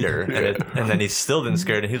again later, and then he still didn't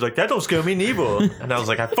scare him. He was like, "That don't scare me neither." And I was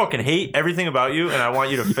like, "I fucking hate everything about you, and I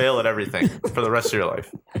want you to fail at everything for the rest of your life,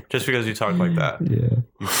 just because you talk like that." Yeah,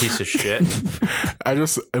 you piece of shit. I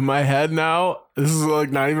just in my head now. This is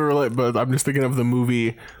like not even related, but I'm just thinking of the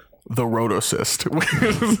movie The Rotocyst.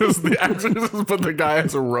 This is the exorcist, but the guy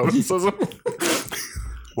has a rotocism.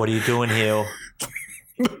 What are you doing here?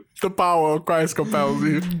 The power of Christ compels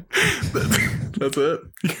you. That's it.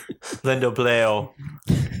 Linda Blair.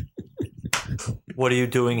 What are you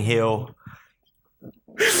doing here?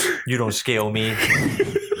 You don't scale me.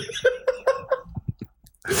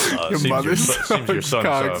 Seems your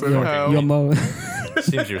son's your mother.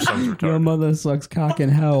 Seems your son's retarded. Your mother sucks cock in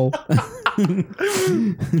hell.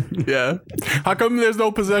 Yeah. How come there's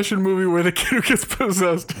no possession movie where the kid who gets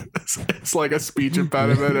possessed it's like a speech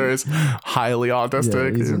impediment or is highly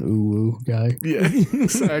autistic? Yeah, he's an ooh guy. Yeah,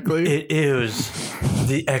 exactly. It is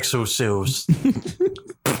the exorcist.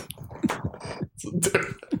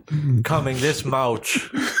 Coming this March.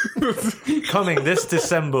 Coming this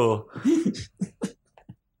December.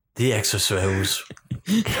 The exercise.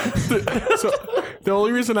 So the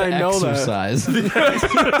only reason I know exercise. The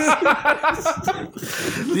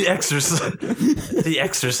exercise. The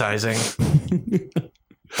exercising.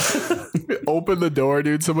 Open the door,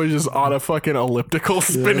 dude. Somebody's just on a fucking elliptical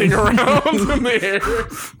spinning around in the air.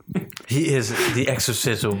 He is the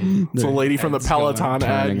exorcism. It's a lady from the Peloton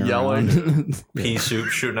ad yelling. Pea soup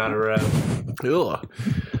shooting out of her head. Ugh.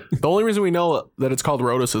 The only reason we know that it's called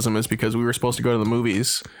rhodocism is because we were supposed to go to the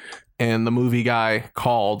movies, and the movie guy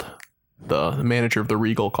called, the manager of the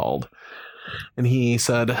Regal called, and he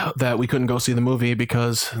said that we couldn't go see the movie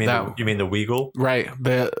because you mean the Weagle? Right.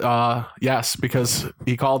 Yes, because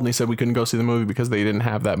he called and he said we couldn't go see the movie because they didn't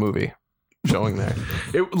have that movie showing there.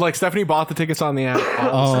 It like Stephanie bought the tickets on the app.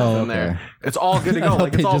 In there. It's all good to go.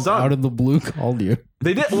 Like it's all just done. Out of the blue called you.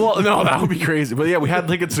 They did. Well, no, that would be crazy. But yeah, we had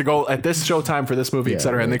tickets to go at this showtime for this movie,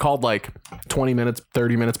 etc. Right. And they called like 20 minutes,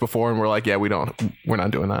 30 minutes before, and we're like, yeah, we're not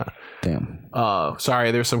doing that. Damn. Sorry,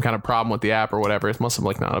 there's some kind of problem with the app or whatever. It must have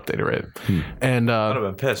like not updated right. And I'd have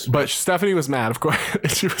been pissed. But Stephanie was mad, of course.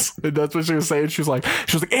 That's what she was saying. She was like,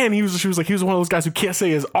 and he was like, he was one of those guys who can't say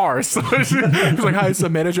his R. So she was like, hi, it's the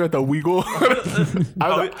manager at the Weagle.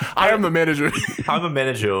 I am the manager. I'm a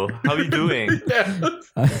manager. How are you doing? Yeah.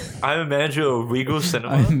 I'm a manager of Weagle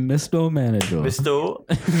Cinema. I'm Mr. Manager. Mr.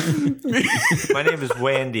 My name is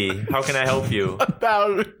Wendy. How can I help you?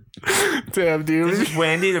 Damn, dude. This is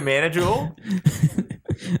Wendy, the manager.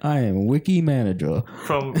 I am Wiki Manager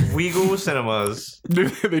from Weagle Cinemas.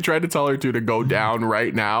 Dude, they tried to tell her to go down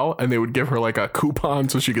right now, and they would give her like a coupon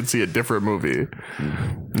so she could see a different movie.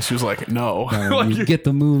 And she was like, "No, like, you get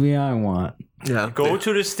the movie I want." Yeah, go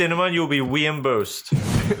to the cinema. You'll be reimbursed.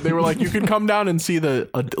 They were like, "You can come down and see the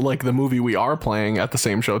movie we are playing at the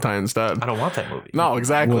same showtime instead." I don't want that movie. No,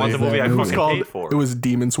 exactly. I want the movie I fucking paid for. It was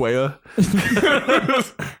Demon Slayer.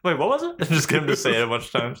 Wait, what was it? Just get him to say it a bunch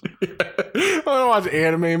of times. I want to watch an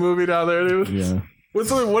anime movie down there, dude. Yeah.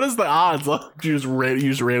 What is the odds? You just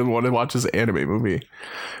randomly want to watch this anime movie.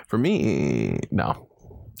 For me, no.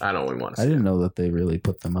 I don't really want to see didn't know that they really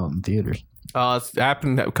put them out in theaters. It's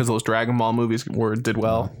happened because those Dragon Ball movies did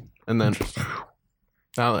well. And then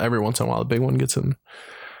every once in a while, the big one gets in.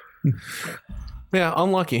 Yeah,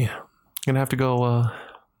 unlucky. Gonna have to go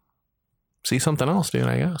see something else, dude,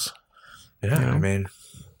 I guess. Yeah, I mean,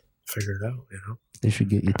 figure it out, They should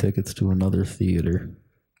get you tickets to another theater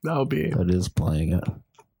that is playing it.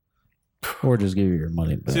 Or just give you your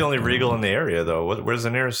money back. It's the only Regal in the area, though. Where's the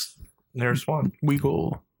nearest one?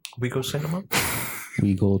 Weagle Cinema?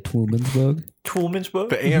 Weagle Twomensburg.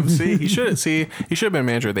 The AMC. He should have been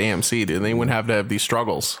manager of the AMC, dude. They wouldn't have to have these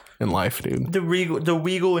struggles in life, dude. The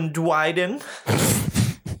Weagle in Dwyden.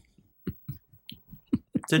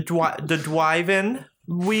 the Dwyven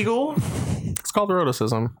Weagle. It's called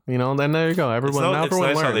eroticism, then there you go. Everyone it's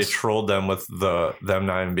nice how they trolled them with them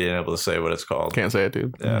not even being able to say what it's called. Can't say it,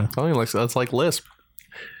 dude. Yeah. That's like lisp.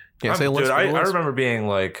 Can't say lisp. Dude, I remember being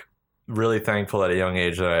like really thankful at a young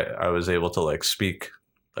age that I was able to like speak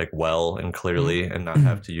like well and clearly and not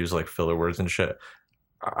have to use like filler words and shit.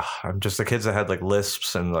 I'm just the kids that had like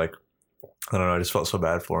lisps and like, I don't know, I just felt so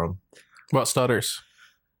bad for them. What stutters?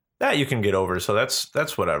 That you can get over, so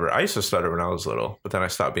that's whatever. I used to stutter when I was little, but then I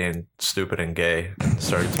stopped being stupid and gay and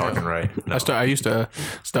started talking right. No. I used to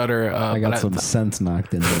stutter. I got some sense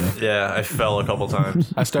knocked into me. Yeah, I fell a couple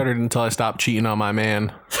times. I stuttered until I stopped cheating on my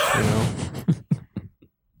man.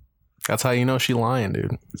 That's how you know she lying,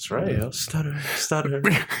 dude. That's right. Yeah. Stutter.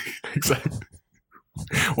 Exactly.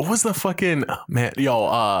 What was the fucking man?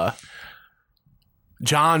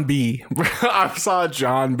 John B. I saw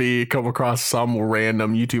John B. come across some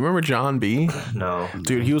random YouTube. Remember John B? No.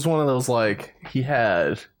 Dude, he was one of those like he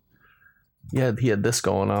had this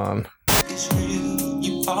going on. It's real,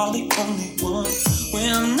 you are the only one. When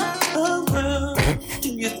I'm not around, do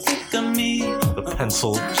you think of me? The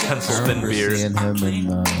pencil thin beard. Seeing him in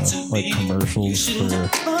like commercials for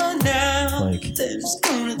like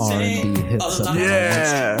R&B hits.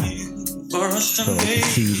 Yeah. For like the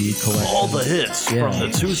CD collection. All the hits from the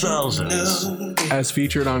 2000s. As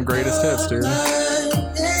featured on Greatest Hits, dude.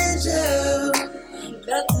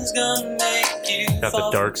 Got the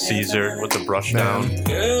Dark Caesar with the brush down.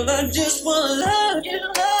 Girl, I just wanna love you.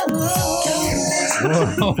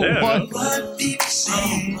 What people say,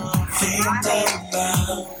 I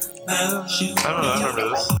don't know, I remember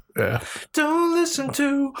this. Yeah. Don't listen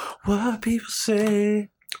to what people say.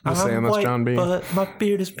 I'm saying that's white, John B. But my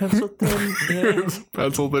beard is pencil thin. Yeah.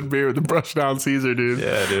 Pencil thin beard with the brush down Caesar, dude.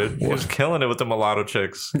 Yeah, dude. He was killing it with the mulatto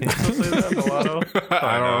chicks. Can you still say that, mulatto?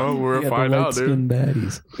 I don't know. We're find out, dude.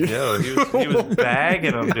 Baddies. Yeah, he was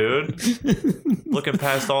bagging them, dude. Looking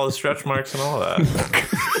past all the stretch marks and all that.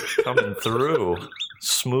 Coming through.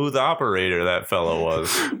 Smooth operator, that fellow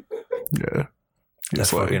was. Yeah. That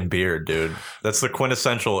fucking beard, dude. That's the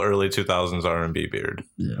quintessential early 2000s R&B beard.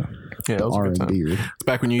 Yeah. Yeah, that was a good time. beard. It's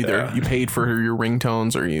back when you paid for your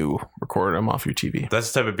ringtones or you recorded them off your TV. That's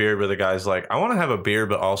the type of beard where the guy's like, I want to have a beard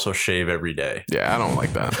but also shave every day. Yeah, I don't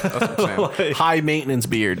like that. That's what I'm saying. High maintenance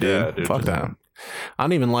beard, dude. Yeah, dude. Fuck that. I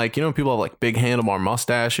don't even like, people have like big handlebar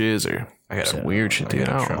mustaches or some weird shit, dude.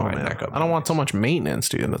 I don't know, man. I don't want so much maintenance,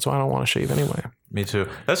 dude. That's why I don't want to shave anyway. Me too.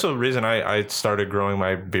 That's the reason I started growing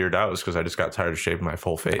my beard out, is because I just got tired of shaving my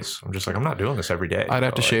full face. I'm just like, I'm not doing this every day. I'd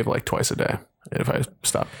have to shave like twice a day if I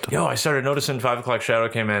stopped. I started noticing 5 o'clock shadow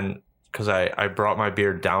came in because I brought my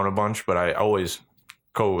beard down a bunch, but I always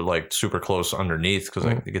go like super close underneath because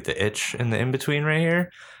I get the itch in the in-between right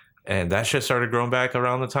here. And that shit started growing back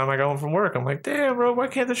around the time I got home from work. I'm like, damn, bro, why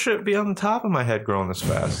can't this shit be on the top of my head growing this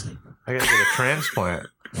fast? I gotta get a transplant.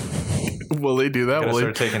 Will they do that? Will they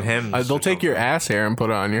start taking him? They'll take your ass hair and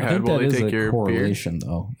put it on your head. Will they take your correlation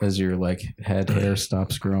though? As your like head hair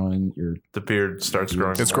stops growing, the beard starts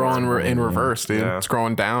growing. It's growing in reverse, dude. Yeah. It's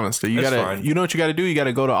growing down and stuff. You gotta, you know what you gotta do? You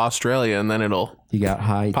gotta go to Australia and then it'll. You got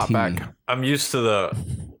high pop back. I'm used to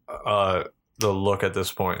the look at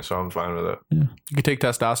this point, so I'm fine with it. Yeah. You could take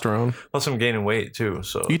testosterone. Plus, I'm gaining weight too,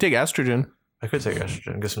 so you take estrogen. I could take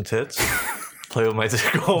estrogen, get some tits, go home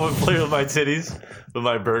and play with my titties with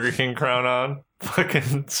my Burger King crown on.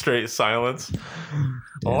 Fucking straight silence.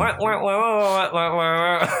 Yeah.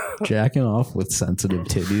 Jacking off with sensitive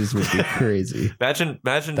titties would be crazy. Imagine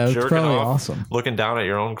that jerking off, awesome. Looking down at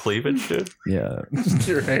your own cleavage, dude. Yeah,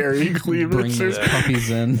 your hairy cleavage. Bring those puppies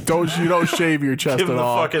in. You don't shave your chest Give at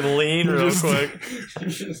all. Fucking lean real quick.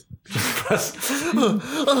 Just press.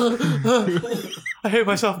 I hate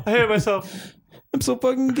myself. I'm so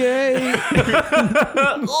fucking gay.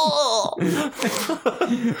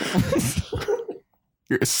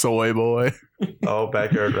 You're a soy boy. Oh,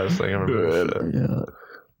 backyard wrestling. I remember that. Yeah.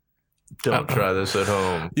 Don't try this at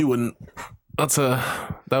home. You wouldn't.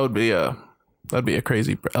 That'd be a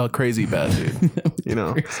crazy bet, dude. You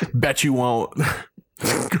know, bet you won't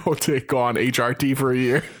go take on HRT for a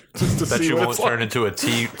year. Just to Bet see you what won't it's turn like. into a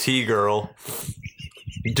T girl.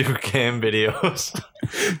 Do cam videos.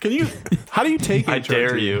 Can you? How do you take HRT? I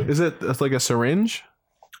dare you. Is it like a syringe?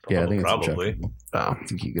 Yeah, I think Probably. it's Oh. I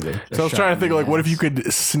think you could. So I was trying to think, like, what if you could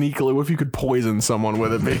what if you could poison someone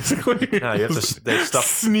with it, basically? No, you have to. They stuff.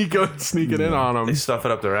 sneak it in on them. They stuff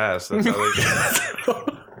it up their ass. That's how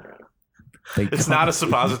they. It's not a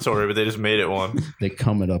suppository, but they just made it one. They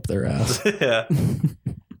cum it up their ass. Yeah.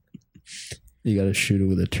 You got to shoot it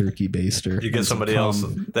with a turkey baster. You get somebody else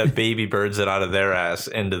that baby birds it out of their ass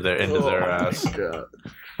into their ass. God.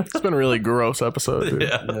 It's been a really gross episode, dude.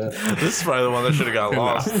 Yeah. This is probably the one that should have got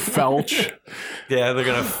lost. Felch. Yeah, they're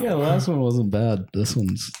gonna. Yeah, the last one wasn't bad. This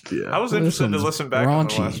one's. Yeah. I was interested to listen back on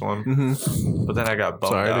the last one, but then I got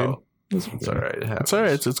bummed out. Dude. It's all right. It happens. It's all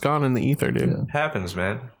right. It's gone in the ether, dude. Yeah. Happens,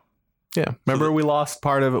 man. Yeah. Remember, we lost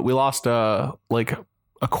part of it. We lost like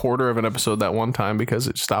a quarter of an episode that one time because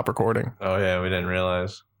it stopped recording. Oh yeah, we didn't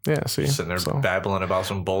realize. Yeah. See, Sitting there babbling about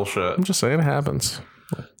some bullshit. I'm just saying it happens.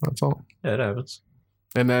 That's all. Yeah, it happens.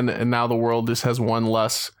 And now the world just has one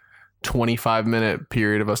less 25-minute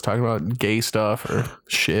period of us talking about gay stuff or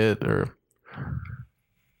shit or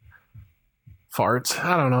farts.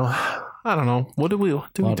 I don't know. What do we A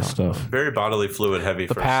lot of stuff. Very bodily fluid heavy.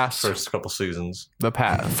 The past. First couple seasons. The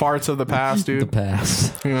farts of the past, dude. The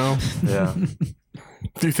past. You know? Yeah.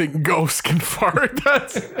 Do you think ghosts can fart?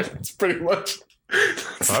 That's pretty much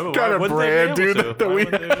Why kind of brand, dude, that we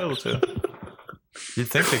be able to? You'd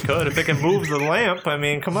think they could. If they can move the lamp, I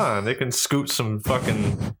mean, come on. They can scoot some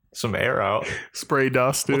air out. spray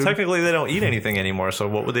dust, dude. Well, technically, they don't eat anything anymore, so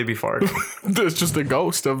what would they be farting? It's just a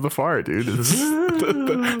ghost of the fart, dude.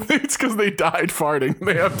 It's because they died farting.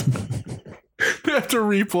 They have to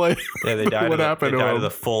replay. Yeah, they died. What happened They to died them? of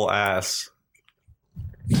the full ass.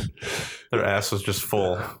 Their ass was just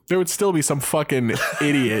full. There would still be some fucking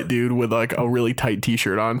idiot, dude, with like a really tight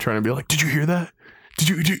t-shirt on trying to be like, did you hear that?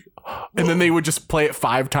 Did you? And then they would just play it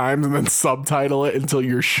 5 times and then subtitle it until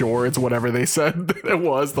you're sure it's whatever they said it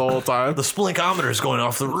was the whole time. The splinkometer is going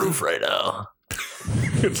off the roof right now.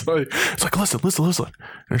 It's like listen. And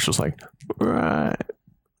it's just like, all right.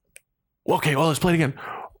 Okay, well, let's play it again.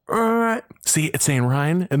 All right. See, it's saying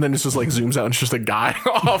Ryan, and then it's just like zooms out and it's just a guy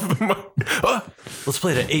off the mic. Let's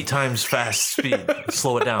play it at 8 times fast speed.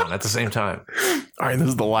 Slow it down at the same time. All right, this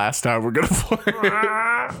is the last time we're gonna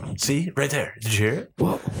play. See, right there. Did you hear it?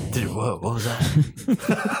 Whoa! What was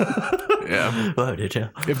that? Yeah. Whoa! Did you?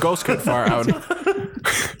 If ghosts could fart out,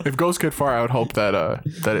 I would hope that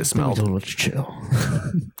it smelled. Let's chill.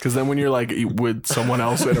 Because then when you're like with someone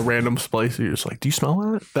else in a random place, you're just like, do you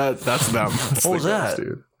smell that? That's them. That's What was the that? ghost,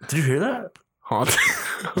 dude? Did you hear that? Haunting.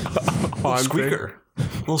 Squeaker.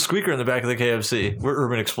 Little squeaker in the back of the KFC. We're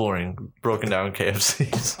urban exploring, broken down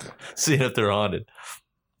KFCs, seeing if they're haunted.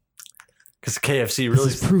 Because KFC really,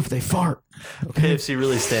 This is proof they fart. Okay. KFC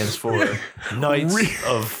really stands for Knights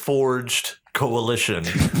of Forged Coalition.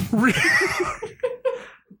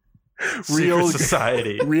 Real Secret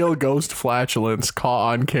society. Real ghost flatulence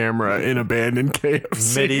caught on camera in abandoned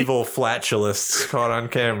KFC. Medieval flatulists caught on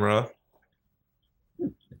camera.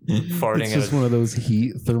 Farting It's at just a one of those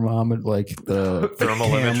heat thermometer, like the Thermal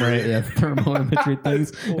camera, imagery. yeah, thermal imagery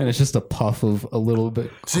things, and it's just a puff of a little bit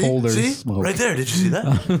colder smoke. Right there. Did you see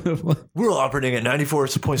that? We're operating at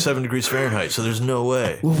 94.7 degrees Fahrenheit, so there's no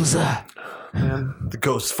way. What was that? The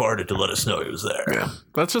ghost farted to let us know he was there. Yeah.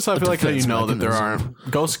 That's just, I feel like how you defense know that there aren't.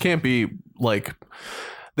 Ghosts can't be like,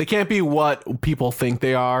 they can't be what people think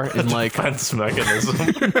they are in like. Defense mechanism.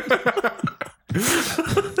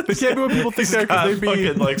 They can't be what people think they are because they'd be.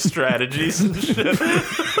 Fucking like strategies and shit.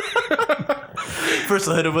 First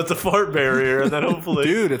I hit him with the fart barrier, and then hopefully,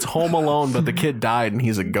 Dude, it's Home Alone, but the kid died and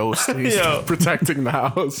he's a ghost. He's Yeah. protecting the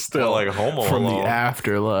house still, Well, like Home from Alone. the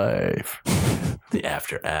afterlife. the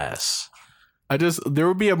after ass. There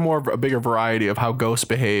would be a bigger variety of how ghosts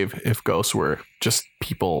behave if ghosts were just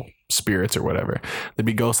people, spirits or whatever. There'd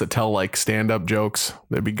be ghosts that tell like stand-up jokes.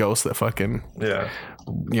 There'd be ghosts that fucking,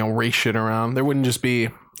 race shit around. There wouldn't just be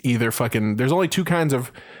either fucking, there's only 2 kinds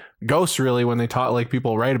of ghosts really when they talk, like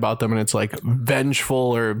people write about them, and it's like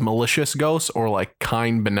vengeful or malicious ghosts, or like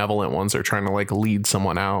kind, benevolent ones that are trying to like lead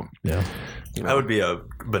someone out. Yeah. I would be a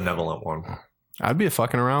benevolent one. I'd be a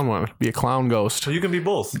fucking around one. Be a clown ghost. So you can be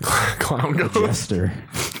both. Clown ghost. Jester.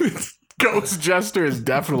 Ghost Jester is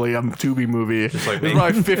definitely a Tubi movie. like There's me.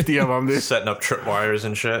 probably 50 of them, dude. Setting up tripwires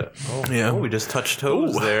and shit. Oh, Yeah. we just touched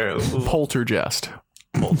toes there. Ooh. Poltergeist.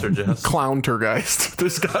 Poltergeist. Clowntergeist.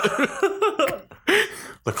 This guy.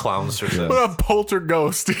 The clownstergeist. What a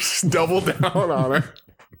poltergeist. Just double down on it.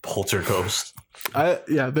 Poltergeist.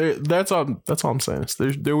 That's all I'm saying.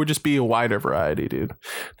 There would just be a wider variety, dude.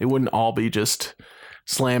 They wouldn't all be just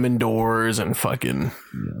slamming doors and fucking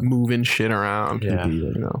moving shit around. Yeah. Be,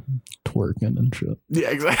 like, twerking and shit. Yeah,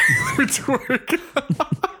 exactly. Twerking.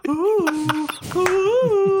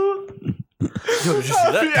 Yo, did you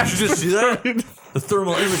see that? Yeah. Did you just see that? The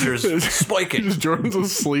thermal imager is spiking. Just Jordan's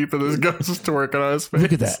asleep and this guy's just twerking on his face.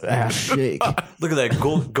 Look at that ass shake. Look at that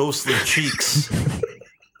ghostly cheeks.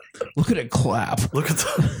 Look at it clap. Look at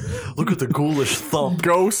the ghoulish thump.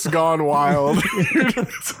 Ghosts gone wild.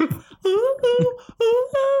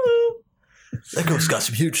 That ghost got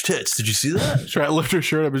some huge tits. Did you see that? Try to lift her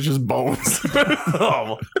shirt up, it's just bones.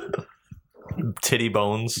 Oh. Titty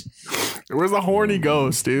bones. Where's the horny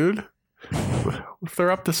ghost, dude? If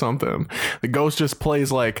they're up to something, the ghost just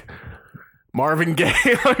plays like Marvin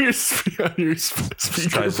Gaye on your speaker. Tries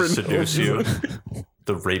to seduce you.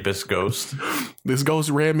 The rapist ghost. This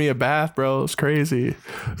ghost ran me a bath, bro. It's crazy.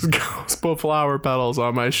 This ghost put flower petals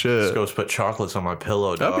on my shit. This ghost put chocolates on my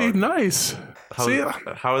pillow, dog. That'd be nice.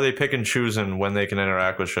 How are they pick and choosing when they can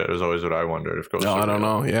interact with shit is always what I wondered. If ghosts I don't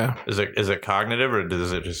know. Yeah. Is it cognitive or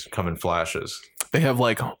does it just come in flashes? They have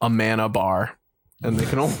like a mana bar. And they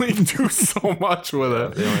can only do so much with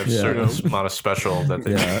it. They only have a certain amount of special that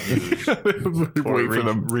they use. Wait for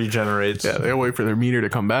them regenerates. Yeah, they wait for their meter to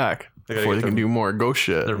come back before they can do more ghost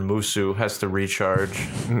shit. Their musu has to recharge.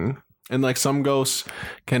 Mm-hmm. And like some ghosts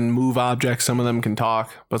can move objects, some of them can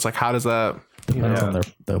talk. But it's like, how does that? Depends on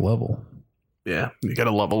their level. Yeah, you got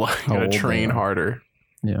to level up. You got to train harder.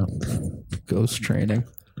 Yeah, ghost training.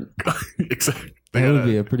 Exactly. That would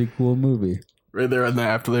be a pretty cool movie. Right there and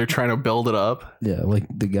after they're trying to build it up. Yeah, like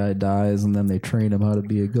the guy dies and then they train him how to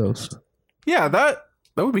be a ghost. Yeah, that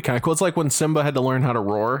would be kind of cool. It's like when Simba had to learn how to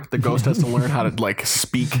roar. The ghost has to learn how to like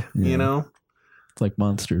speak. You know, it's like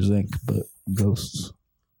Monsters Inc. but ghosts.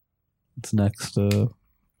 It's next.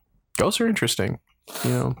 Ghosts are interesting. You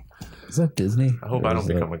know, is that Disney? I hope I don't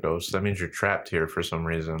become a ghost. That means you're trapped here for some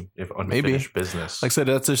reason. You have unfinished business. Like I said,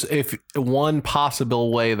 that's just if one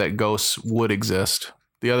possible way that ghosts would exist.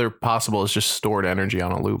 The other possible is just stored energy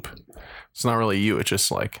on a loop. It's not really you. It's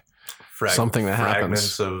just like something that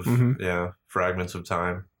happens. Fragments of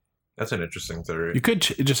time. That's an interesting theory. You could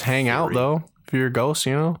just hang out though if you're a ghost.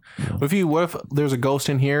 You know, what if there's a ghost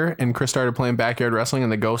in here and Chris started playing backyard wrestling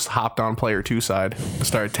and the ghost hopped on player 2 side and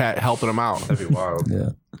started helping him out. That'd be wild. Yeah,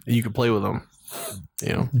 you could play with him.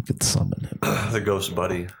 You know, you could summon him. The ghost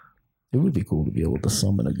buddy. It would be cool to be able to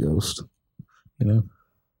summon a ghost. You know.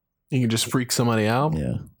 You can just freak somebody out.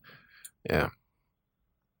 Yeah.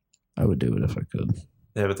 I would do it if I could.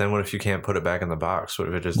 Yeah, but then what if you can't put it back in the box? What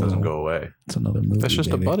if it just doesn't go away? It's another movie. That's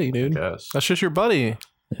just a buddy, dude. Yes. That's just your buddy.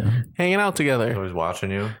 Yeah. Hanging out together. Always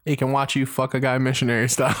watching you. He can watch you fuck a guy missionary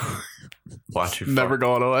style. Watch you never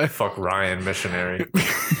going away. Fuck Ryan missionary.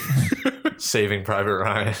 Saving Private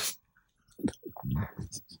Ryan.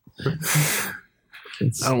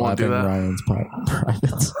 It's I don't want to do that. Ryan's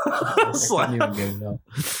privates.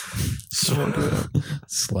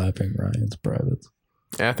 Slapping Ryan's privates.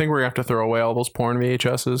 Yeah, I think we're gonna have to throw away all those porn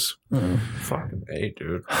VHSs. Fucking A,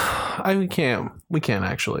 dude. We can't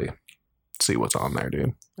actually see what's on there,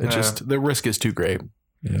 dude. It's just the risk is too great.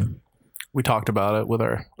 Yeah. We talked about it with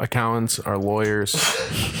our accountants, our lawyers,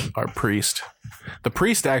 our priest. The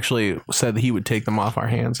priest actually said that he would take them off our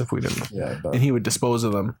hands if we didn't. Yeah, and he would dispose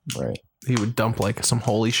of them. Right. He would dump like some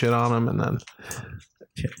holy shit on them and then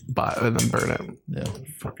burn it. Yeah.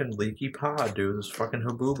 Fucking leaky pod, dude. Those fucking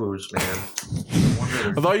haboobos,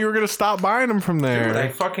 man. I thought you were gonna stop buying them from there. Dude, I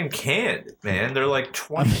fucking can't, man. They're like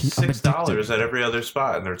 $26 at every other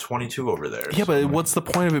spot, and they're $22 over there. Yeah, but what's the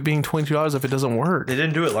point of it being $22 if it doesn't work? They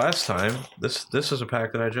didn't do it last time. This is a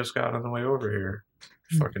pack that I just got on the way over here.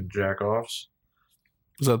 Fucking jack offs.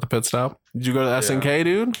 Was that the pit stop? Did you go to the SNK,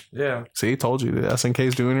 dude? Yeah. See, told you the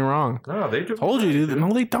SNK's doing you wrong. No, they do. Told you, dude.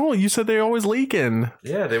 No, they don't. You said they're always leaking.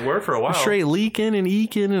 Yeah, they were for a while. Straight leaking and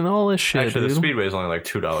eking and all this shit. Actually, dude. the Speedway is only like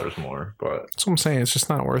 $2 more, but that's what I'm saying. It's just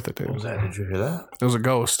not worth it, dude. What was that? Did you hear that? It was a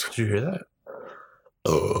ghost. Did you hear that?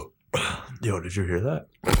 Oh, yo, did you hear that?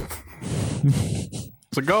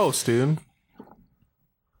 It's a ghost, dude.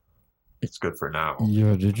 It's good for now.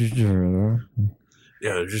 Yeah, did you hear that?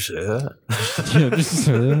 Yeah, did you say that? Yeah, just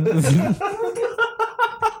say that.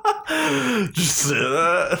 Just say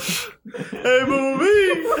that. Hey, movie.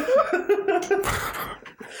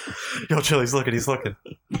 Yo, chill. He's looking. Just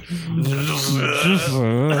say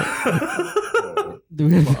that. Do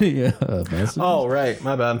we have any messages? Oh, right.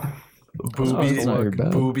 My bad.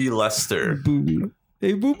 Booby Lester. Booby.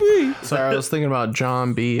 Hey, boopy. Sorry, I was thinking about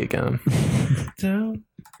John B. again.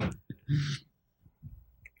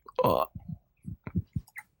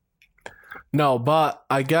 No, but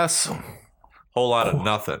I guess whole lot of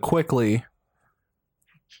nothing. Quickly.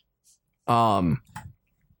 What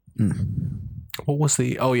was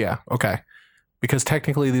the? Oh yeah, okay. Because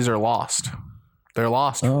technically these are lost. They're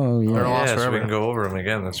lost. Oh yeah, they're lost forever. So we can go over them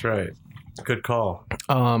again. That's right. Good call.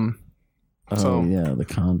 So yeah, the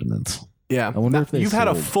condiments. Yeah, I wonder if you've had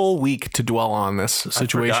a full week to dwell on this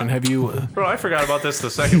situation. Have you, bro? I forgot about this the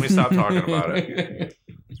second we stopped talking about it.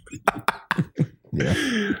 Yeah.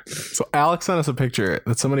 So Alex sent us a picture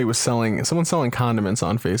that someone selling condiments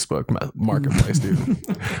on Facebook Marketplace, dude.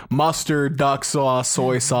 Mustard, duck sauce,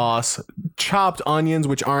 soy sauce, chopped onions,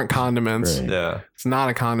 which aren't condiments. Right. Yeah. It's not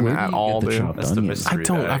a condiment at all, dude. That's the mystery.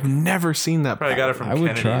 I've never seen that. Probably got it from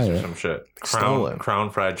Kennedy's or some shit. Crown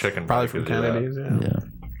fried chicken. Probably from Kennedy's, yeah.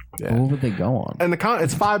 What would they go on? And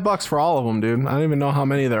it's $5 for all of them, dude. I don't even know how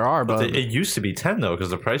many there are, but it used to be 10 though because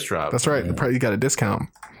the price dropped. That's right. You got a discount.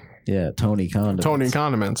 Yeah, Tony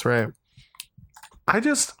Condiments, right? I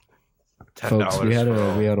just folks, we had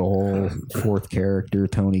a whole fourth character,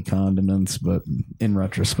 Tony Condiments, but in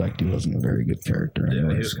retrospect, he wasn't a very good character.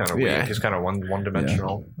 Yeah, he's kind of weak. He's kind of one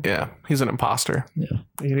dimensional. Yeah, he's an imposter. Yeah,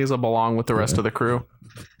 he doesn't belong with the rest of the crew.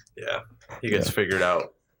 Yeah, he gets figured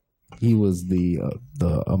out. He was the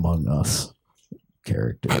Among Us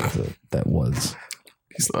character that was.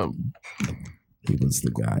 He was the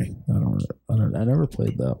guy. I never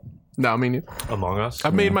played that. No, I mean Among Us.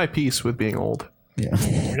 I've made my peace with being old. Yeah,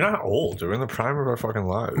 you're not old. We're in the prime of our fucking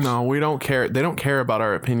lives. No, we don't care. They don't care about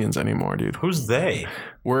our opinions anymore, dude. Who's they?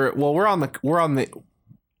 We're on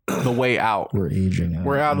the way out. We're aging out.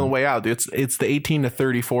 We're out on the way out, dude. It's the 18 to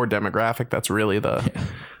 34 demographic. That's really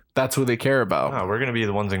that's what they care about. No, we're gonna be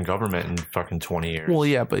the ones in government in fucking 20 years. Well,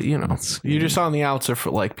 yeah, but you're just on the outs of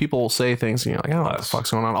like people will say things and you're like, I don't know what the fuck's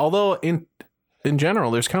going on. Although in general,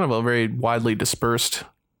 there's kind of a very widely dispersed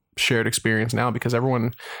shared experience now because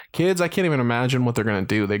kids, I can't even imagine what they're going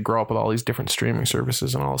to do. They grow up with all these different streaming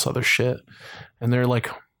services and all this other shit. And they're like,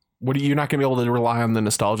 you're not going to be able to rely on the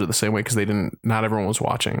nostalgia the same way because not everyone was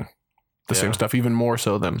watching the same stuff, even more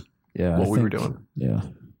so than what we were doing. Yeah.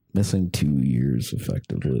 Missing 2 years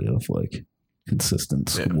effectively of like consistent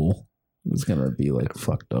school. It was gonna be like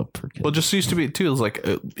fucked up for kids. Well, it just used to be too. It was like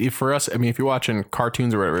for us. I mean, if you're watching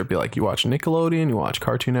cartoons or whatever, it'd be like you watch Nickelodeon, you watch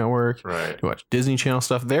Cartoon Network, right? You watch Disney Channel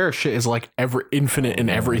stuff. Their shit is like infinite in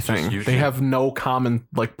everything. They have no common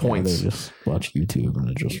like points. They just watch YouTube and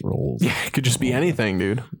it just rolls. Yeah, it could just be anything,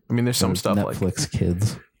 dude. I mean, there's some stuff Netflix like Netflix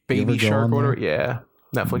Kids, Baby Shark, or yeah.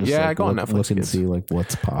 Netflix. Yeah, I go on Netflix. Look and see like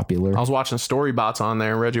what's popular. I was watching Storybots on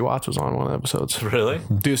there. Reggie Watts was on one of the episodes. Really?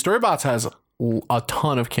 Dude, Storybots has a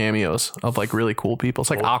ton of cameos of like really cool people.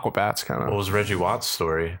 It's like Aquabats kind of. What was Reggie Watts'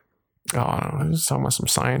 story? Oh, I don't know. He was talking about some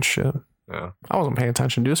science shit. Yeah. I wasn't paying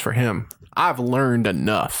attention. Dude, it's for him. I've learned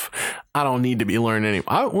enough. I don't need to be learning any.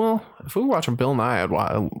 Well, if we were watching Bill Nye,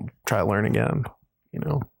 I'd try to learn again.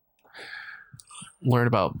 Learn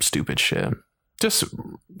about stupid shit.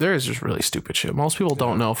 There is just really stupid shit. Most people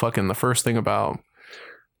don't know fucking the first thing about,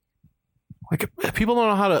 like, people don't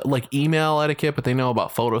know how to like email etiquette, but they know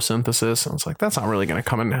about photosynthesis. And it's like, that's not really going to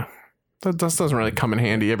come in. That doesn't really come in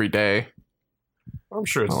handy every day. I'm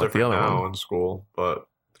sure it's different now in school, but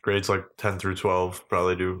grades like 10 through 12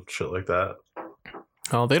 probably do shit like that.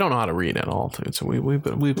 Oh, they don't know how to read at all, dude. So we've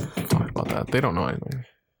talked about that. They don't know anything.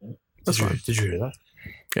 Did you hear that?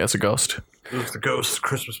 Yeah, it's a ghost. It was the ghost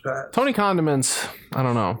Christmas past. Tony Condiments. I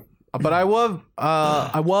don't know, but I love.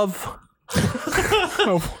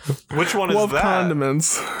 Which one is love that?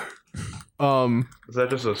 Condiments. Is that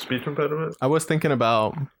just a speech impediment? I was thinking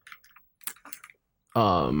about.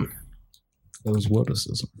 That was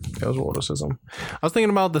whatism. I was thinking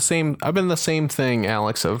about the same. I've been the same thing,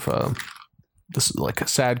 Alex. Of this is like a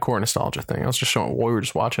sad core nostalgia thing. I was just showing. We were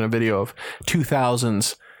just watching a video of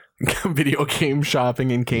 2000s video game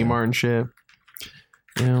shopping in Kmart and shit.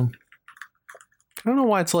 I don't know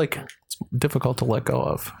why it's difficult to let go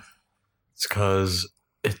of. It's because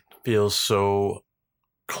it feels so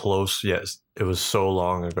close. Yes, it was so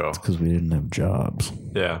long ago. It's because we didn't have jobs.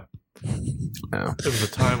 Yeah. It was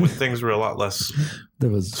a time when things were a lot less.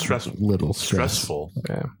 There was stressful.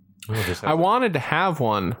 Yeah. I wanted to have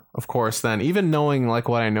one, of course, then. Even knowing like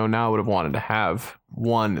what I know now, I would have wanted to have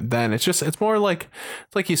one then. It's more like,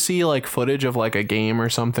 it's like you see like footage of like a game or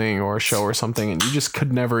something or a show or something, and you just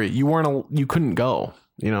could never, you couldn't go,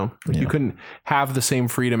 you couldn't have the same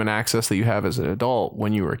freedom and access that you have as an adult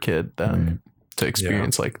when you were a kid then. to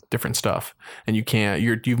experience like different stuff, and you can't.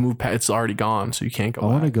 You've moved past. It's already gone, so you can't go. I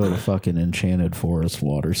want to go to fucking Enchanted Forest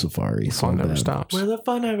water safari. Fun never stops. Where the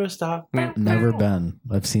fun never stops. Never been.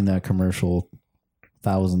 I've seen that commercial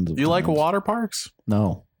thousands of times. You like water parks?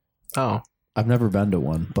 No. Oh. I've never been to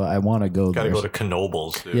one, but I want to go there. Gotta go to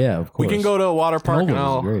Knoebels, dude. Yeah, of course. We can go to a water park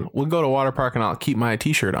We'll go to a water park and I'll keep my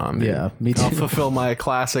t-shirt on, dude. Yeah, me too. I'll fulfill my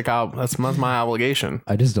classic that's my obligation.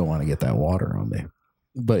 I just don't want to get that water on me.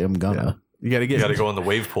 But I'm gonna. Yeah. You gotta go in the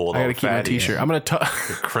wave pool. I gotta keep my t-shirt. I'm gonna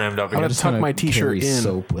crammed up. I'm gonna tuck my t-shirt in.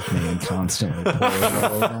 Soap with me and constantly pour it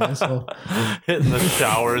all over myself. Hitting the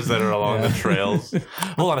showers that are along the trails.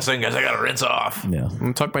 Hold on a second, guys. I gotta rinse off. Yeah. I'm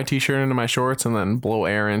gonna tuck my t-shirt into my shorts and then blow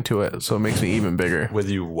air into it, so it makes me even bigger. With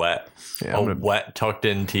you wet. Yeah, wet tucked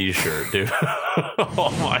in t-shirt, dude.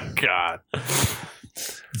 Oh my god.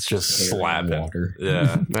 It's just slapping. Water.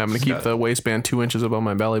 Yeah. I'm gonna keep the waistband 2 inches above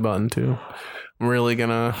my belly button too. I'm really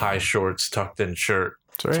gonna high shorts, tucked in shirt,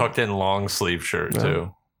 right. Tucked in long sleeve shirt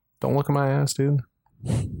too. Don't look at my ass, dude.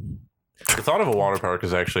 The thought of a water park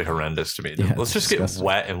is actually horrendous to me. Yeah, let's just get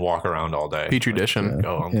wet and walk around all day. Petri dish and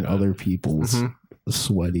other people's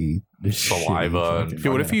sweaty saliva. Yeah,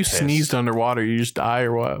 what if you sneezed underwater? You just die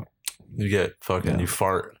or what? You get fucking you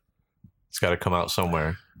fart. It's got to come out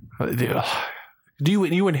somewhere. Do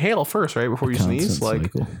you inhale first, right, before you sneeze? Like,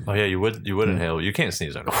 cycle. Oh yeah, you would inhale. You can't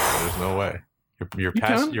sneeze underwater. There's no way. Your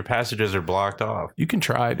passages are blocked off. You can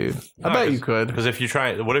try, dude. I bet you could. Because if you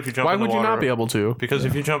try, what if you jump? Why in the would water? You not be able to? Because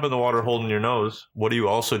if you jump in the water holding your nose, what do you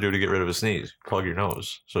also do to get rid of a sneeze? Plug your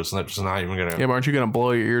nose. So it's not even gonna. Yeah, but aren't you gonna blow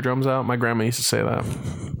your eardrums out? My grandma used to say that.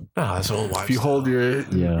 No, that's old wives. If you hold your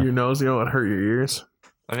nose, you know, it hurt your ears.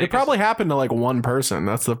 I mean, it probably happened to like one person.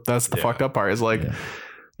 That's the fucked up part. Is like. Yeah.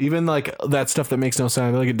 Even like that stuff that makes no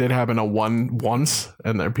sense. Like it did happen to once,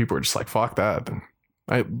 and then people were just like, "Fuck that."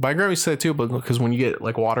 My grandma said too, but because when you get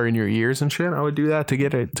like water in your ears and shit, I would do that to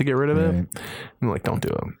get rid of it. I'm like, don't do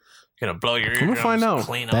it. You're gonna blow your ears. I'm gonna find out.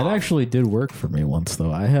 That actually did work for me once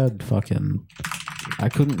though. I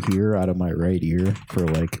couldn't hear out of my right ear for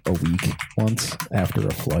like a week once after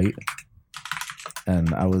a flight.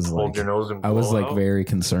 And I was hold like, your nose and blow out? Very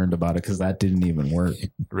concerned about it because that didn't even work.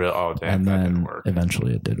 Real? Oh, damn. And that then didn't work.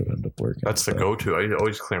 Eventually it did end up working. That's the go-to. I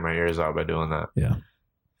always clear my ears out by doing that. Yeah.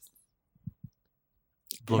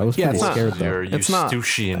 I was pretty scared though. It's not.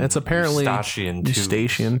 It's apparently Eustachian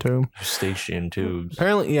tube. Eustachian tubes.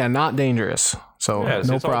 Apparently, yeah, not dangerous. So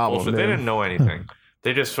no problem. They didn't know anything.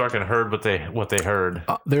 They just fucking heard what they heard.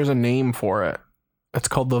 There's a name for it. It's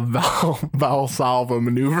called the Valsalva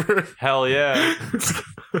maneuver. Hell yeah.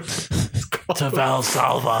 To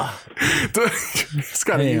Valsalva. It's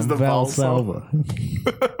got to use the Valsalva.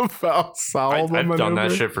 Valsalva maneuver. I've done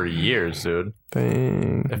that shit for years, dude.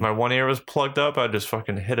 Dang. If my one ear was plugged up, I'd just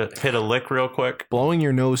fucking hit a lick real quick. Blowing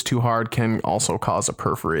your nose too hard can also cause a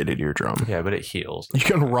perforated eardrum. Yeah, but it heals. You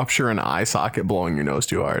can rupture an eye socket blowing your nose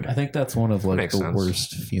too hard. I think that's one of like the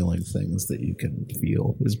worst feeling things that you can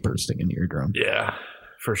feel is bursting an eardrum. Yeah,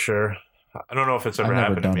 for sure. I don't know if it's ever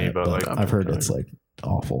happened to me, but like I've heard it's like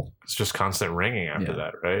awful. It's just constant ringing after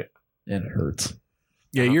that, right? And it hurts.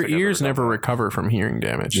 Yeah, your ears never recover from hearing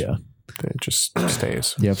damage. Yeah. It just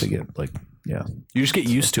stays. You have to get you just get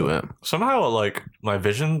used to it. Somehow like my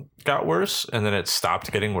vision got worse and then it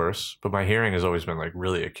stopped getting worse, but my hearing has always been like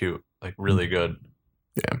really acute, like really good.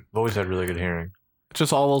 Yeah. I've always had really good hearing. It's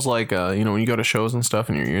just all those like when you go to shows and stuff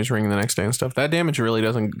and your ears ringing the next day and stuff, that damage really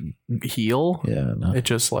doesn't heal. Yeah. No. It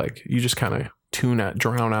just like you just kind of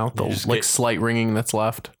drown out the slight ringing that's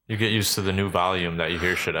left. You get used to the new volume that you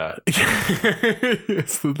hear shit at.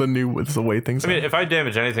 It's the way things. I mean, if I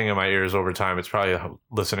damage anything in my ears over time, it's probably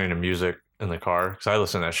listening to music in the car because I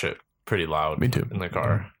listen to that shit pretty loud. Me too. In the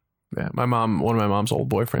car. Yeah, one of my mom's old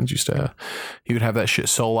boyfriends he would have that shit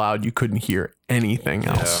so loud you couldn't hear anything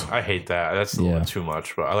else. Yeah, I hate that. That's a little too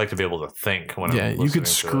much, but I like to be able to think when I'm listening. Yeah, you could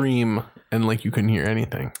scream and like you couldn't hear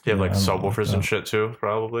anything. You have like subwoofers and shit too,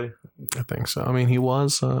 probably. I think so. I mean, he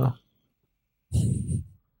was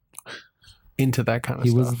into that kind of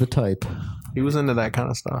stuff. He was the type. He was into that kind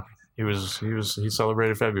of stuff. He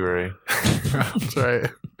celebrated February. That's right.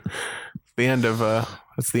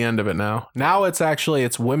 It's the end of it now. Now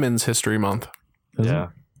it's Women's History Month. Yeah.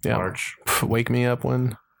 March. Wake me up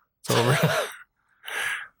when it's over.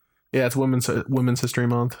 Yeah, it's Women's History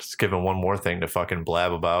Month. Just giving one more thing to fucking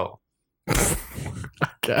blab about. I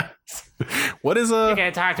guess. What is You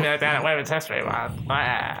can't talk to me like that at Women's History Month.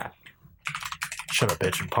 Shut up,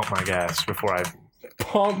 bitch, and pump my gas before I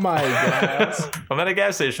pump my gas. I'm at a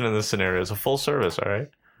gas station in this scenario. It's a full service, all right?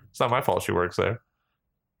 It's not my fault she works there.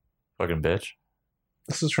 Fucking bitch.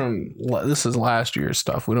 This is last year's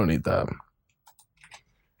stuff. We don't need that.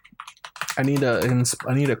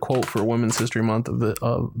 I need a quote for Women's History Month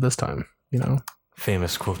of this time. You know,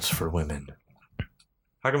 famous quotes for women.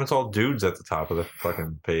 How come it's all dudes at the top of the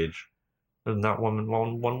fucking page? There's not one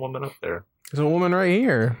woman up there. There's a woman right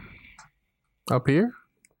here. Up here?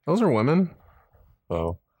 Those are women.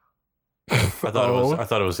 Oh. I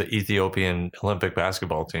thought it was the Ethiopian Olympic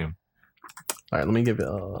basketball team. All right, let me give it.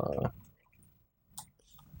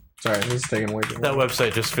 Sorry, this is taking way too long. That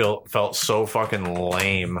website just felt so fucking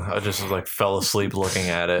lame. I just like fell asleep looking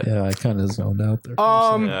at it. Yeah, I kind of zoned out there.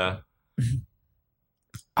 Yeah.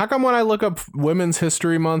 How come when I look up Women's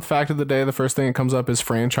History Month fact of the day, the first thing that comes up is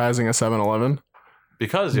franchising a 7-Eleven?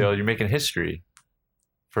 Because you're making history.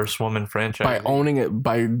 First woman franchise by owning it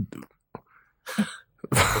by.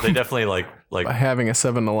 But they definitely like by having a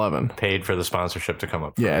 7-Eleven paid for the sponsorship to come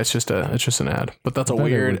up. Yeah, it's just an ad. But that's a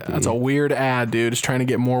weird ad, dude. It's trying to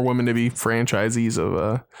get more women to be franchisees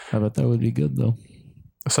of I bet that would be good though.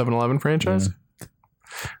 A 7-Eleven franchise. Yeah.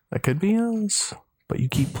 That could be us, but you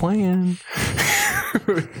keep playing.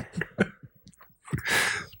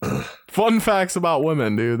 Fun facts about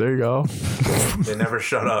women, dude. There you go. They never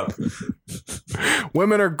shut up.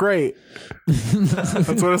 Women are great.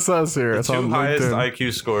 That's what it says here. The two highest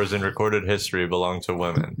IQ scores in recorded history belong to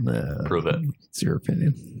women. Prove it. It's your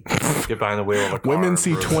opinion. Get behind the wheel of a car. Women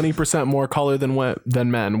see 20% more color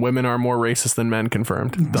than men. Women are more racist than men.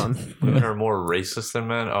 Confirmed. Done. Women are more racist than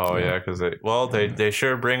men? Oh, yeah, because they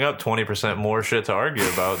sure bring up 20% more shit to argue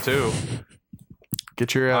about, too.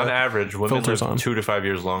 Get your on average, women live on. 2 to 5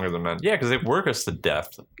 years longer than men. Yeah, because they work us to death.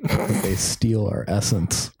 They steal our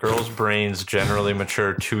essence. Girls' brains generally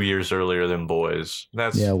mature 2 years earlier than boys.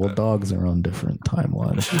 Dogs are on different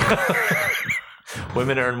timelines.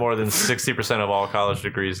 Women earn more than 60% of all college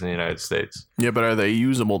degrees in the United States. Yeah, but are they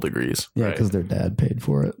usable degrees? Yeah, because their dad paid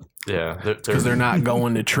for it. Yeah. Because they're not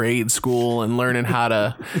going to trade school and learning how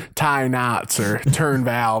to tie knots or turn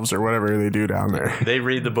valves or whatever they do down there. They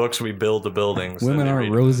read the books, we build the buildings. Women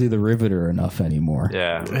aren't Rosie the Riveter enough anymore.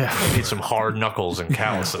 Yeah. They need some hard knuckles and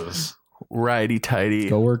calluses. Righty tighty.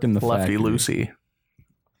 Go work in the lefty factory. loosey.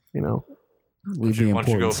 You know? Leave the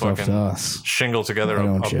important stuff to us. Shingle together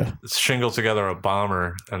a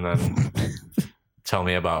bomber and then tell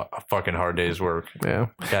me about a fucking hard day's work. Yeah.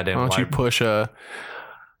 Goddamn. Why don't you push a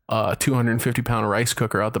 250-pound rice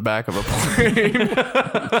cooker out the back of a plane?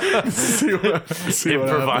 see what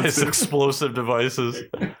improvise explosive devices.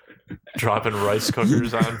 Dropping rice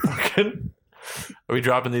cookers on fucking. Are we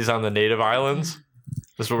dropping these on the native islands?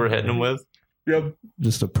 This is what we're hitting them with? Yep.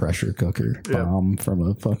 Just a pressure cooker bomb from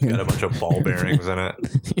a fucking. Got a bunch of ball bearings in it.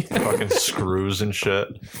 Fucking screws and shit.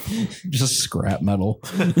 Just scrap metal.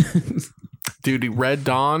 Dude, Red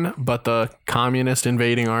Dawn, but the communist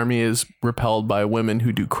invading army is repelled by women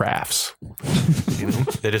who do crafts. You know?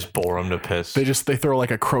 They just bore them to piss. They throw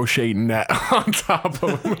like a crochet net on top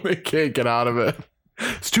of them. They can't get out of it.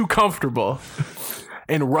 It's too comfortable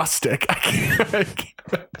and rustic.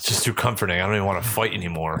 It's just too comforting. I don't even want to fight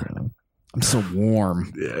anymore. I'm so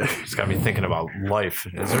warm. Yeah. It's got me thinking about life.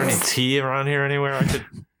 Is there any tea around here anywhere I could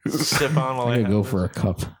sip on while I go for a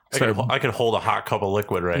cup? I could hold a hot cup of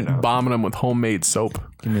liquid right now. Bombing them with homemade soap.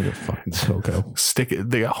 Give me the fucking cocoa. Stick it.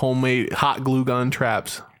 They got homemade hot glue gun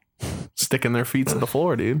traps. Sticking their feet to the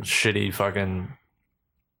floor, dude. Shitty fucking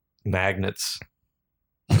magnets.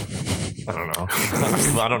 I don't know.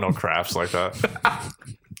 I don't know crafts like that.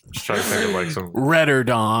 Just trying to think of like some Redder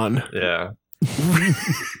Dawn. Yeah.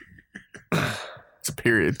 It's a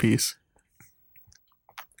period piece.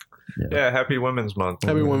 Yeah, happy Women's Month.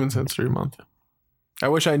 Happy Women's History Month. I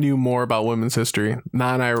wish I knew more about women's history.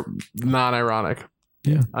 Non-ironic.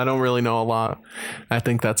 Yeah. I don't really know a lot. I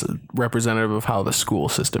think that's representative of how the school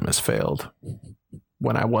system has failed.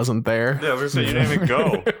 When I wasn't there. Yeah, I was gonna say, you didn't even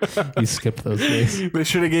go. You skipped those days. They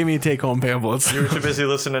should have gave me take-home pamphlets. You were too busy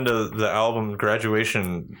listening to the album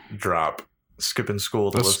Graduation drop. Skipping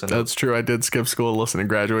school to listen. That's true. I did skip school to listen to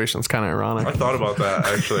Graduation. It's kind of ironic. I thought about that,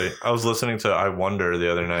 actually. I was listening to I Wonder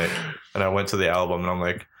the other night, and I went to the album, and I'm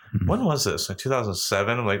like, when was this? Like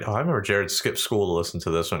 2007? I'm like, I remember Jared skipped school to listen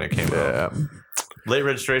to this when it came out. Late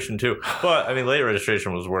registration, too. But, I mean, late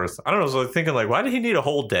registration was worth... I don't know, I was like thinking, like, why did he need a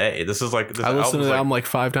whole day? This is like... I listened to the album like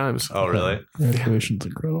 5 times. Oh, really? Graduation's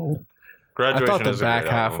incredible. Graduation. I thought the back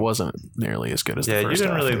half wasn't nearly as good as the first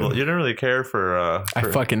half. You didn't really care for... I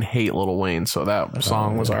fucking hate Lil Wayne, so that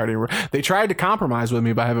song was already... They tried to compromise with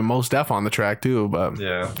me by having Mos Def on the track, too, but...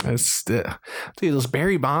 Yeah. It's... Dude, those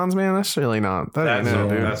Barry Bonds, man, that's really not... That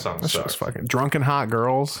dude. song That's sucks. just fucking Drunken Hot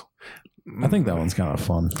Girls. I think that one's kind of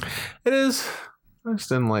fun. It is. I just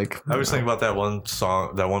didn't like... I was thinking about that one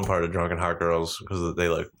song, that one part of Drunken Hot Girls, because they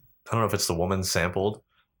like... I don't know if it's the woman sampled,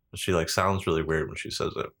 She like sounds really weird when she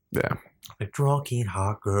says it. Yeah. Like drunken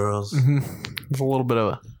hot girls. Mm-hmm. There's a little bit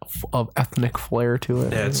of ethnic flair to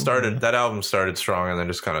it. Yeah, that album started strong and then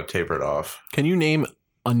just kind of tapered off. Can you name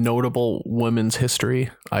a notable women's history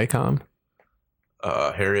icon?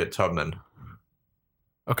 Harriet Tubman.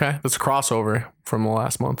 Okay, that's a crossover from the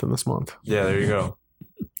last month and this month. Yeah, there you go.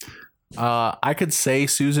 I could say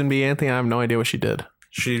Susan B. Anthony. I have no idea what she did.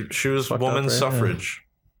 She was women's suffrage.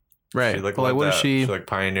 Right. She, like, what was she? She like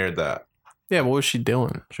pioneered that. Yeah, what was she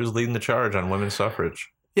doing? She was leading the charge on women's suffrage.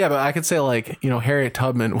 Yeah, but I could say like, Harriet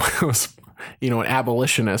Tubman was, an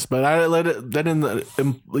abolitionist, but that in the,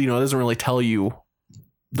 it doesn't really tell you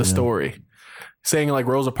the story. Saying like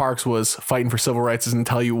Rosa Parks was fighting for civil rights doesn't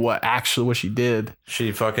tell you what she did.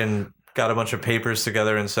 She fucking got a bunch of papers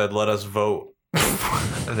together and said, "Let us vote."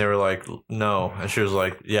 And they were like, "No," and she was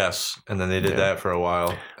like, "Yes," and then they did that for a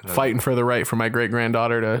while. Fighting for the right for my great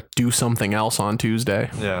granddaughter to do something else on Tuesday.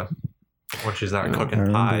 Yeah, when she's not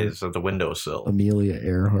cooking pies at the windowsill. Amelia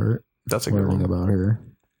Earhart. That's a good one about her.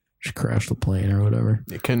 She crashed the plane or whatever.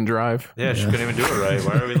 You couldn't drive. Yeah, she couldn't even do it right.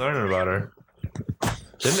 Why are we learning about her?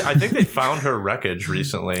 I think they found her wreckage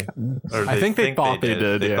recently. Or I think they thought they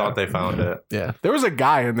did. They thought they found it. Yeah, there was a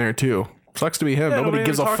guy in there too. Sucks to be him. Yeah, nobody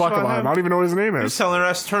gives a fuck about him. I don't even know what his name is. He's telling her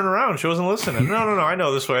ass to turn around. She wasn't listening. No. I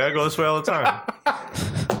know this way. I go this way all the time.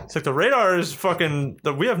 It's like the radar is fucking.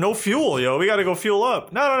 We have no fuel, yo. We got to go fuel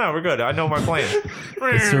up. No. We're good. I know my plane.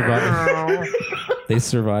 They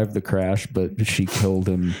survived the crash, but she killed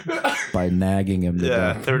him by nagging him to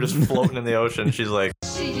death. They were just floating in the ocean. She's like,